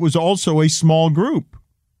imagine it was also a small group.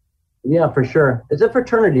 Yeah, for sure. It's a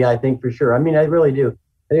fraternity, I think, for sure. I mean, I really do.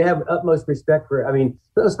 I have utmost respect for, I mean,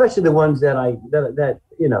 especially the ones that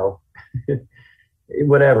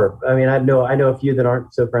whatever. I mean, I know a few that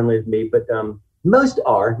aren't so friendly with me, but most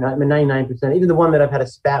are. Not 99%. Even the one that I've had a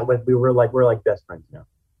spat with, we're like best friends now.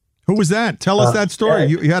 Who was that? Tell us that story.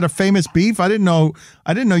 You had a famous beef. I didn't know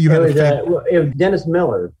you had it was Dennis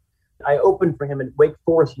Miller. I opened for him at Wake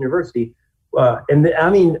Forest University, I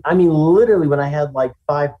mean, literally when I had like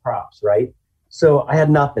 5 props, right? So I had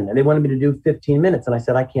nothing, and they wanted me to do 15 minutes, and I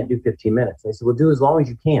said I can't do 15 minutes. They said, "Well, do as long as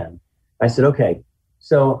you can." I said, "Okay."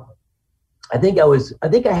 So I think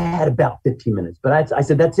I had about 15 minutes, but I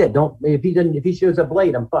said, that's it. If he shows up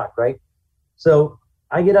late, I'm fucked, right? So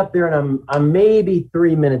I get up there and I'm maybe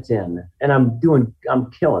 3 minutes in, and I'm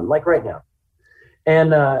killing, like right now.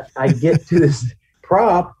 And I get to this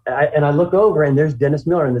prop, and I look over, and there's Dennis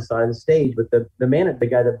Miller on the side of the stage with the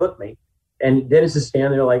guy that booked me. And Dennis is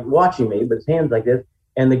standing there like watching me, but his hands like this.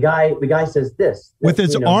 And the guy says this. With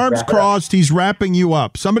his arms crossed, he's wrapping you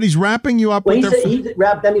up. Somebody's wrapping you up. Well, he's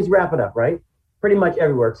wrapping up, right? Pretty much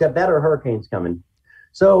everywhere, except that or a hurricane's coming.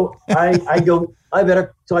 So I go,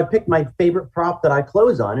 so I picked my favorite prop that I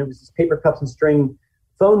close on. It was this paper cups and string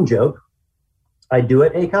phone joke. I do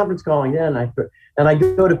it. Hey, conference calling. Then I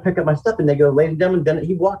go to pick up my stuff, and they go, ladies and gentlemen,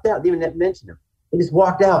 he walked out. They didn't mention him. He just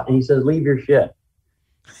walked out, and he says, leave your shit.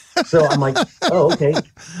 So I'm like, oh, okay.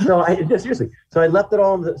 So seriously. So I left it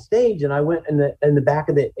all on the stage, and I went in the back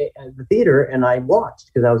of the theater, and I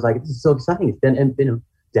watched, because I was like, this is so exciting. It's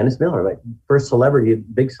Dennis Miller, like first celebrity,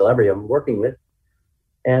 big celebrity I'm working with,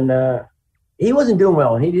 and he wasn't doing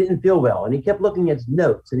well, and he didn't feel well, and he kept looking at his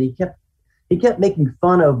notes, and he kept making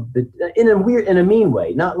fun of in a mean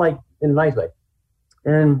way, not like in a nice way.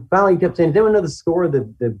 And finally, he kept saying, "Does anyone know the score of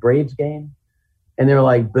the Braves game?" And they were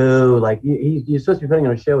like, boo, like, you're supposed to be putting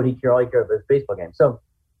on a show, and all he cared about is baseball game. So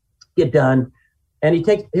get done. And he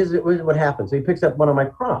takes what happened. So he picks up one of my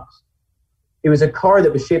props. It was a car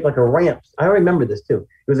that was shaped like a ramp. I remember this too.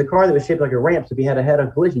 It was a car that was shaped like a ramp. So if he had a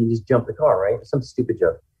head-on collision, you just jump the car, right? Some stupid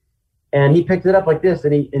joke. And he picked it up like this,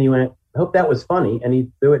 and he went, I hope that was funny. And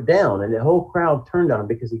he threw it down, and the whole crowd turned on him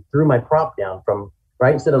because he threw my prop down from,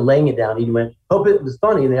 right? Instead of laying it down, he went, hope it was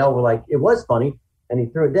funny. And they all were like, it was funny. And he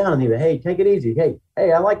threw it down, and he went, hey, take it easy. Hey,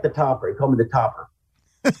 I like the topper. He called me the topper.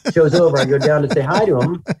 Show's over. I go down to say hi to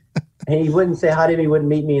him, and he wouldn't say hi to me. He wouldn't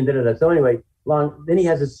meet me, and da-da-da. So anyway, then he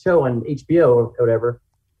has a show on HBO or whatever,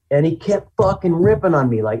 and he kept fucking ripping on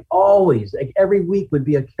me, like always. Like every week would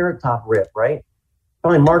be a Carrot Top rip, right?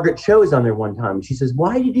 Finally, Margaret Cho's on there one time. She says,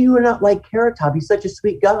 why do you not like Carrot Top? He's such a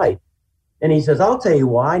sweet guy. And he says, I'll tell you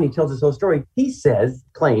why. And he tells his whole story. He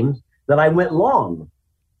claims that I went long.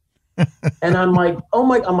 And I'm like, I'm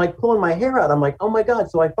like pulling my hair out. I'm like, oh my God.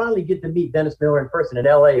 So I finally get to meet Dennis Miller in person in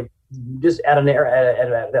LA, just at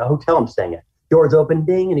a hotel I'm staying at. Doors open,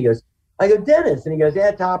 ding. And he goes, I go, Dennis. And he goes, yeah,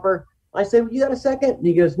 Topper. I said, well, you got a second? And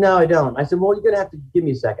he goes, no, I don't. I said, well, you're going to have to give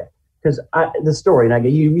me a second. Because the story. And I go,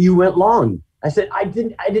 you went long. I said, I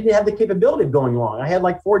didn't have the capability of going long. I had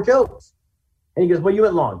like 4 jokes. And he goes, well, you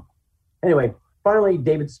went long. Anyway, finally,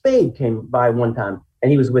 David Spade came by one time,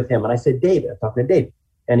 and he was with him. And I said, David, I'm talking to David.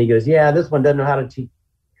 And he goes, yeah, this one doesn't know how to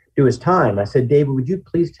do his time. I said, David, would you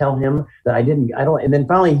please tell him that I don't. And then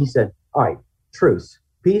finally he said, all right, truce,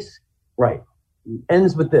 peace, right.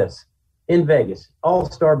 Ends with this. In Vegas,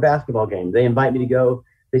 all-star basketball game. They invite me to go.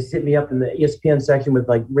 They sit me up in the ESPN section with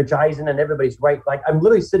like Rich Eisen, and everybody's right. Like I'm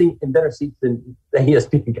literally sitting in better seats than the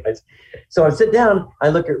ESPN guys. So I sit down, I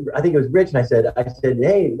look at, I think it was Rich, and I said,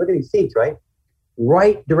 hey, look at these seats, right?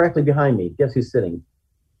 Right directly behind me. Guess who's sitting?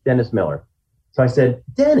 Dennis Miller. So I said,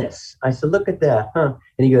 Dennis, I said, look at that, huh?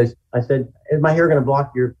 And he goes, I said, is my hair going to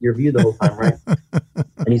block your view the whole time, right?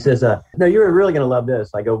 And he says, no, you're really going to love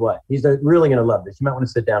this. I go, what? He's really going to love this. You might want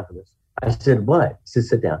to sit down for this. I said, what? He said,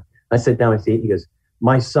 sit down. I sit down in my seat. He goes,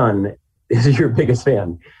 my son is your biggest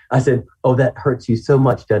fan. I said, oh, that hurts you so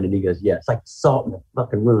much, doesn't it? He goes, yeah. It's like salt in the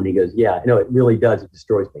fucking wound. He goes, yeah, I know, it really does. It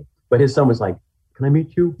destroys me. But his son was like, Can I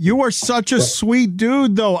meet you? You are such a sweet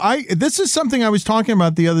dude, though. This is something I was talking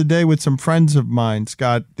about the other day with some friends of mine,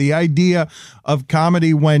 Scott. The idea of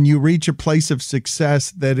comedy when you reach a place of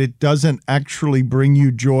success that it doesn't actually bring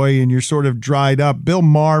you joy and you're sort of dried up. Bill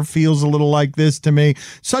Maher feels a little like this to me.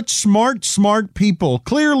 Such smart people,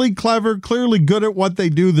 clearly clever, clearly good at what they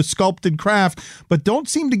do, the sculpted craft, but don't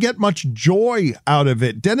seem to get much joy out of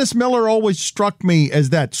it. Dennis Miller always struck me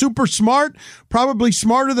as that. Super smart, probably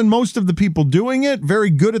smarter than most of the people doing it, very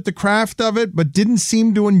good at the craft of it, but didn't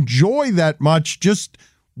seem to enjoy that much just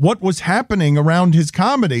what was happening around his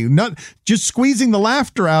comedy, not just squeezing the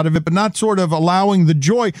laughter out of it, but not sort of allowing the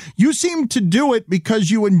joy. You seem to do it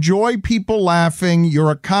because you enjoy people laughing.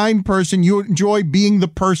 You're a kind person. You enjoy being the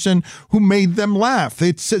person who made them laugh.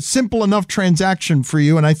 It's a simple enough transaction for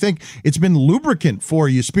you, and I think it's been lubricant for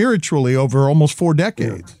you spiritually over almost 4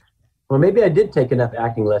 decades. Well, maybe I did take enough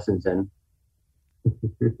acting lessons then.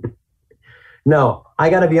 No,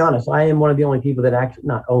 I got to be honest. I am one of the only people that actually,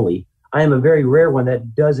 not only, I am a very rare one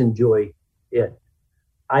that does enjoy it.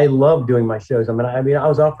 I love doing my shows. I mean, I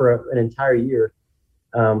was off for an entire year.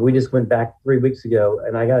 We just went back 3 weeks ago,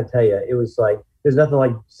 and I got to tell you, it was like, there's nothing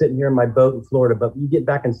like sitting here in my boat in Florida, but you get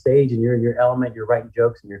back on stage and you're in your element, you're writing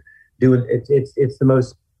jokes and you're doing, it's the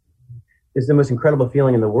most incredible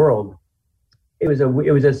feeling in the world. It was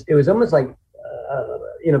almost like,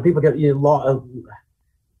 people get,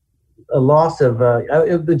 a loss of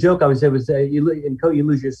the joke I would say was you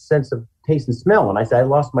lose your sense of taste and smell, and I said I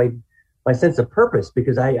lost my sense of purpose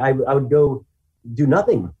because I would go do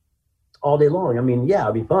nothing all day long. I mean, yeah,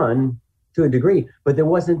 it'd be fun to a degree, but there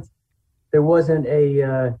wasn't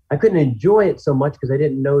I couldn't enjoy it so much because I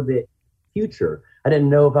didn't know the future. I didn't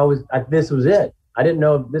know if this was it. I didn't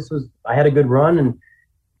know if I had a good run, and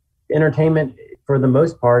entertainment for the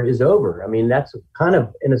most part is over. I mean, that's kind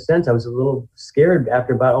of, in a sense, I was a little scared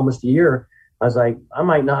after about almost a year. I was like, I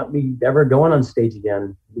might not be ever going on stage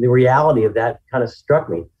again. The reality of that kind of struck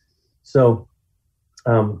me. So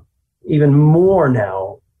even more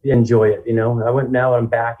now, enjoy it. Now I'm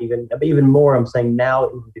back even more. I'm saying now,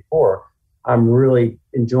 even before, I'm really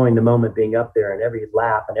enjoying the moment being up there and every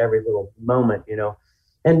laugh and every little moment,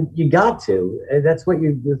 And you got to. That's what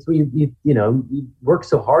you work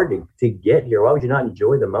so hard to get here. Why would you not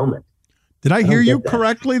enjoy the moment? Did I hear you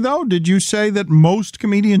correctly, though? Did you say that most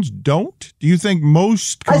comedians don't? Do you think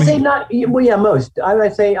most comedians... I say not. Well, yeah, most. I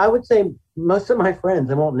would say most of my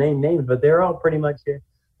friends, I won't name names, but they're all pretty much,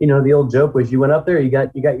 the old joke was you went up there, you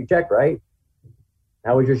got your check, right?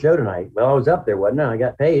 How was your show tonight? Well, I was up there, wasn't I? I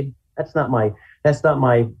got paid. That's not my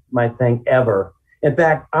thing ever. In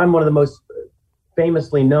fact, I'm one of the most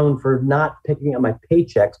famously known for not picking up my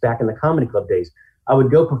paychecks back in the comedy club days. I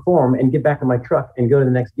would go perform and get back in my truck and go to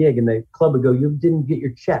the next gig, and the club would go, "You didn't get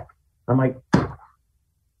your check." I'm like,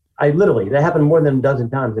 that happened more than a dozen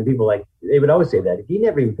times, and people they would always say that. He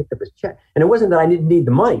never even picked up his check. And it wasn't that I didn't need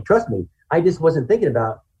the money, trust me. I just wasn't thinking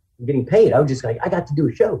about getting paid. I was just like, I got to do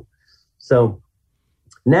a show. So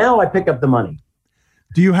now I pick up the money.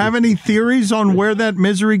 Do you have any theories on where that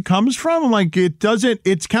misery comes from? Like, it's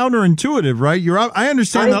counterintuitive, right? I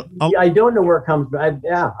understand that. I don't know where it comes from.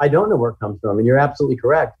 I don't know where it comes from. And you're absolutely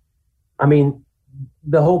correct. I mean,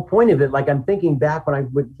 the whole point of it, I'm thinking back when I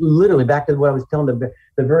would literally back to what I was telling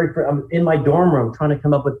I'm in my dorm room trying to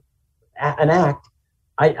come up with an act.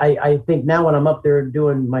 I think now when I'm up there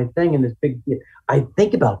doing my thing in this big, I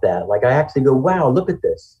think about that. I actually go, wow, look at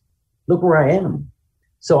this. Look where I am.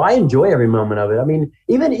 So I enjoy every moment of it. I mean,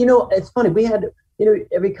 even, it's funny. We had,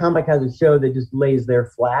 every comic has a show that just lays there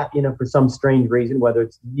flat, for some strange reason, whether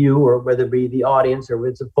it's you or whether it be the audience or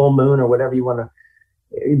it's a full moon or whatever you want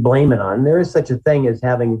to blame it on. There is such a thing as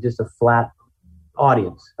having just a flat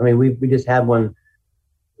audience. I mean, we just had one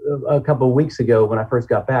a couple of weeks ago when I first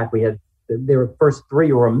got back. Their first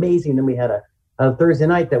 3 were amazing. Then we had a Thursday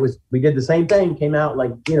night we did the same thing, came out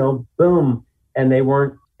boom, and they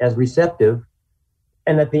weren't as receptive.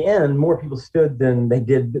 And at the end, more people stood than they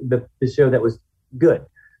did the show that was good.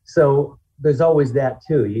 So there's always that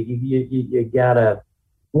too. You gotta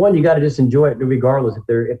just enjoy it regardless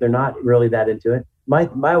if they're not really that into it. My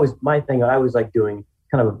thing I always like doing,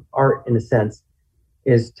 kind of art in a sense,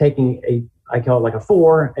 is taking I call it like a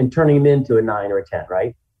 4 and turning it into a 9 or a 10,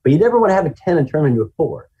 right? But you never want to have a 10 and turn it into a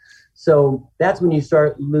 4. So that's when you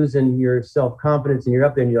start losing your self-confidence and you're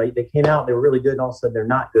up there and they came out, they were really good, and all of a sudden they're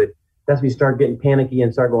not good. That's when you start getting panicky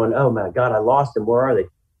and start going, oh my God, I lost them. Where are they?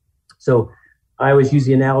 So I always use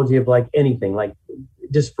the analogy of anything,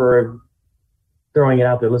 just for throwing it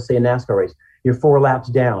out there. Let's say a NASCAR race, you're 4 laps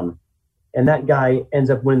down and that guy ends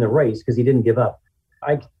up winning the race because he didn't give up.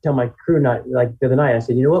 I tell my crew not like the other night, I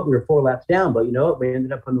said, you know what, we were 4 laps down, but you know what, we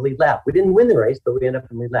ended up on the lead lap. We didn't win the race, but we ended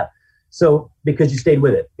up on the lead lap. So because you stayed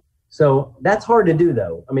with it. So that's hard to do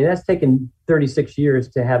though. I mean, that's taken 36 years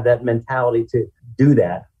to have that mentality to do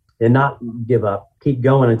that and not give up, keep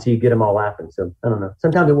going until you get them all laughing. So I don't know.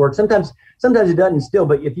 Sometimes it works. Sometimes it doesn't still,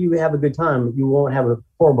 but if you have a good time, you won't have a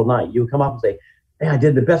horrible night. You'll come up and say, hey, I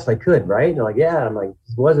did the best I could, right? And they're like, yeah. I'm like,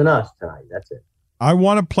 it wasn't us tonight. That's it. I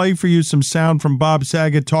want to play for you some sound from Bob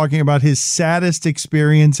Saget talking about his saddest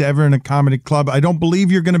experience ever in a comedy club. I don't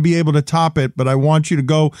believe you're going to be able to top it, but I want you to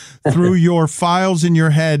go through your files in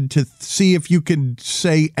your head to see if you can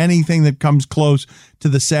say anything that comes close to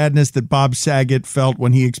the sadness that Bob Saget felt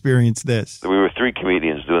when he experienced this. We were 3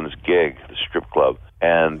 comedians doing this gig at the strip club,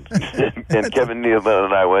 and and Kevin Nealon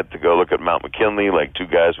and I went to go look at Mount McKinley like 2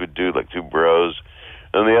 guys would do, like 2 bros.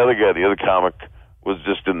 And the other guy, the other comic, was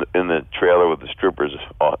just in the trailer with the strippers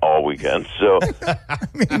all weekend. So,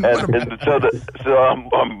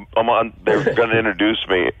 I'm on. They're going to introduce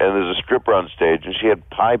me, and there's a stripper on stage, and she had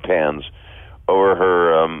pie pans over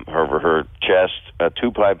her chest,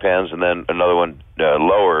 2 pie pans, and then another one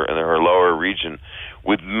lower in her lower region,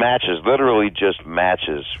 with matches, literally just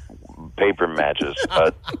matches, paper matches,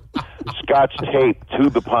 Scotch tape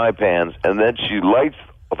to the pie pans, and then she lights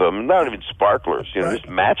them, not even sparklers, just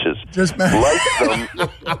matches. Lights them.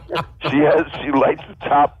 She lights the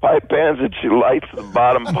top pie pans and she lights the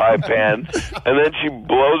bottom pie pans, and then she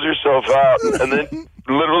blows herself out, and then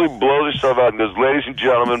literally blows herself out and goes, "Ladies and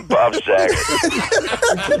gentlemen, Bob Saget."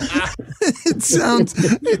 It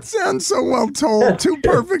sounds so well told, too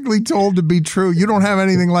perfectly told to be true. You don't have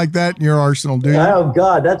anything like that in your arsenal, do you? Oh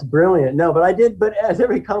God, that's brilliant. No, but I did. But as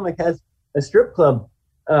every comic has a strip club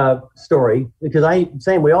story, because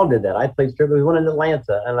we all did that. I played strip. We went in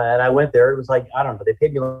Atlanta, and I went there. It was like, I don't know, they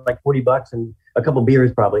paid me like $40 and a couple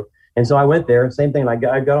beers probably. And so I went there, same thing. I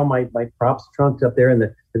got all my props trunks up there, and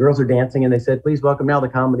the girls are dancing, and they said, "Please welcome now the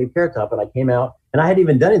comedy Carrot Top." And I came out, and I hadn't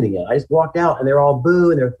even done anything yet. I just walked out, and they're all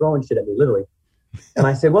boo, and they're throwing shit at me, literally. And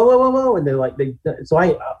I said, whoa. And they're like, so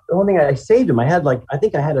the only thing I saved them, I had I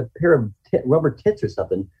think I had a pair of rubber tits or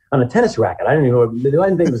something on a tennis racket. I didn't even know, I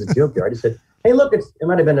didn't think it was a joke there. I just said, hey, look, it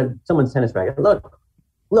might have been someone's tennis racket.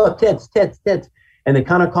 Look, tits. And they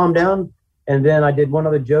kind of calmed down. And then I did one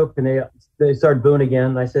other joke, and they started booing again.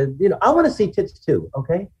 And I said, I want to see tits too,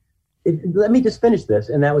 okay? Let me just finish this.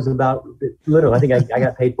 And that was about, literally, I think I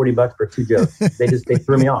got paid $40 for 2 jokes. They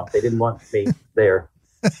threw me off. They didn't want me there.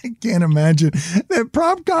 I can't imagine that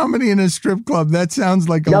prop comedy in a strip club. That sounds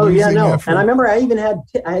like a losing effort. And I remember I even had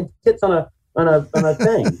tits on a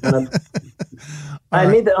thing. I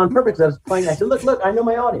made that on purpose. I was playing. I said, look, I know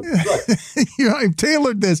my audience. Look. I've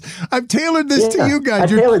tailored this to you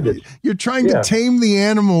guys. You're trying to tame the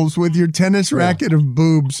animals with your tennis racket of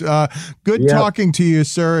boobs. Good talking to you,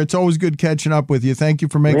 sir. It's always good catching up with you. Thank you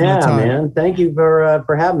for making the time. Yeah, man. Thank you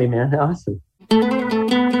for having me, man. Awesome.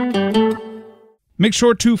 Make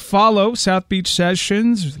sure to follow South Beach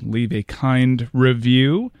Sessions, leave a kind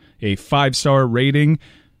review, a 5-star rating.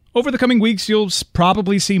 Over the coming weeks, you'll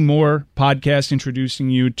probably see more podcasts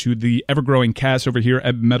introducing you to the ever-growing cast over here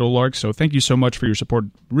at Meadowlark. So thank you so much for your support.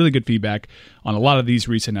 Really good feedback on a lot of these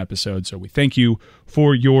recent episodes. So we thank you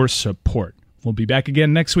for your support. We'll be back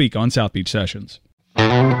again next week on South Beach Sessions.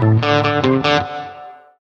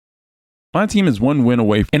 My team is 1 win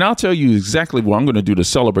away, and I'll tell you exactly what I'm going to do to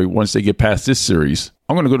celebrate once they get past this series.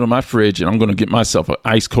 I'm going to go to my fridge, and I'm going to get myself an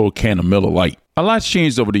ice-cold can of Miller Lite. A lot's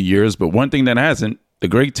changed over the years, but one thing that hasn't, the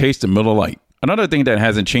great taste of Miller Lite. Another thing that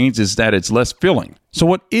hasn't changed is that it's less filling. So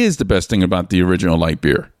what is the best thing about the original light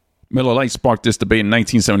beer? Miller Lite sparked this debate in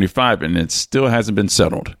 1975, and it still hasn't been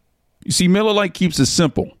settled. You see, Miller Lite keeps it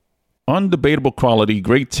simple. Undebatable quality,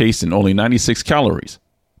 great taste, and only 96 calories.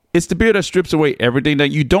 It's the beer that strips away everything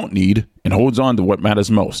that you don't need and holds on to what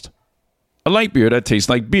matters most. A light beer that tastes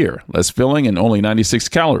like beer, less filling, and only 96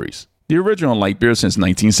 calories. The original light beer since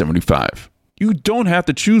 1975. You don't have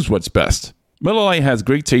to choose what's best. Miller Lite has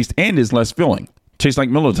great taste and is less filling. Tastes like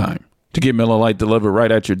Miller Time. To get Miller Lite delivered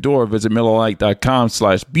right at your door, visit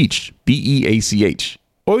MillerLite.com/beach, BEACH.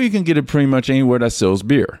 Or you can get it pretty much anywhere that sells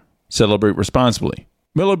beer. Celebrate responsibly.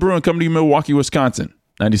 Miller Brewing Company, Milwaukee, Wisconsin.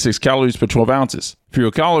 96 calories per 12 ounces.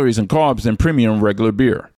 Fewer calories and carbs than premium regular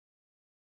beer.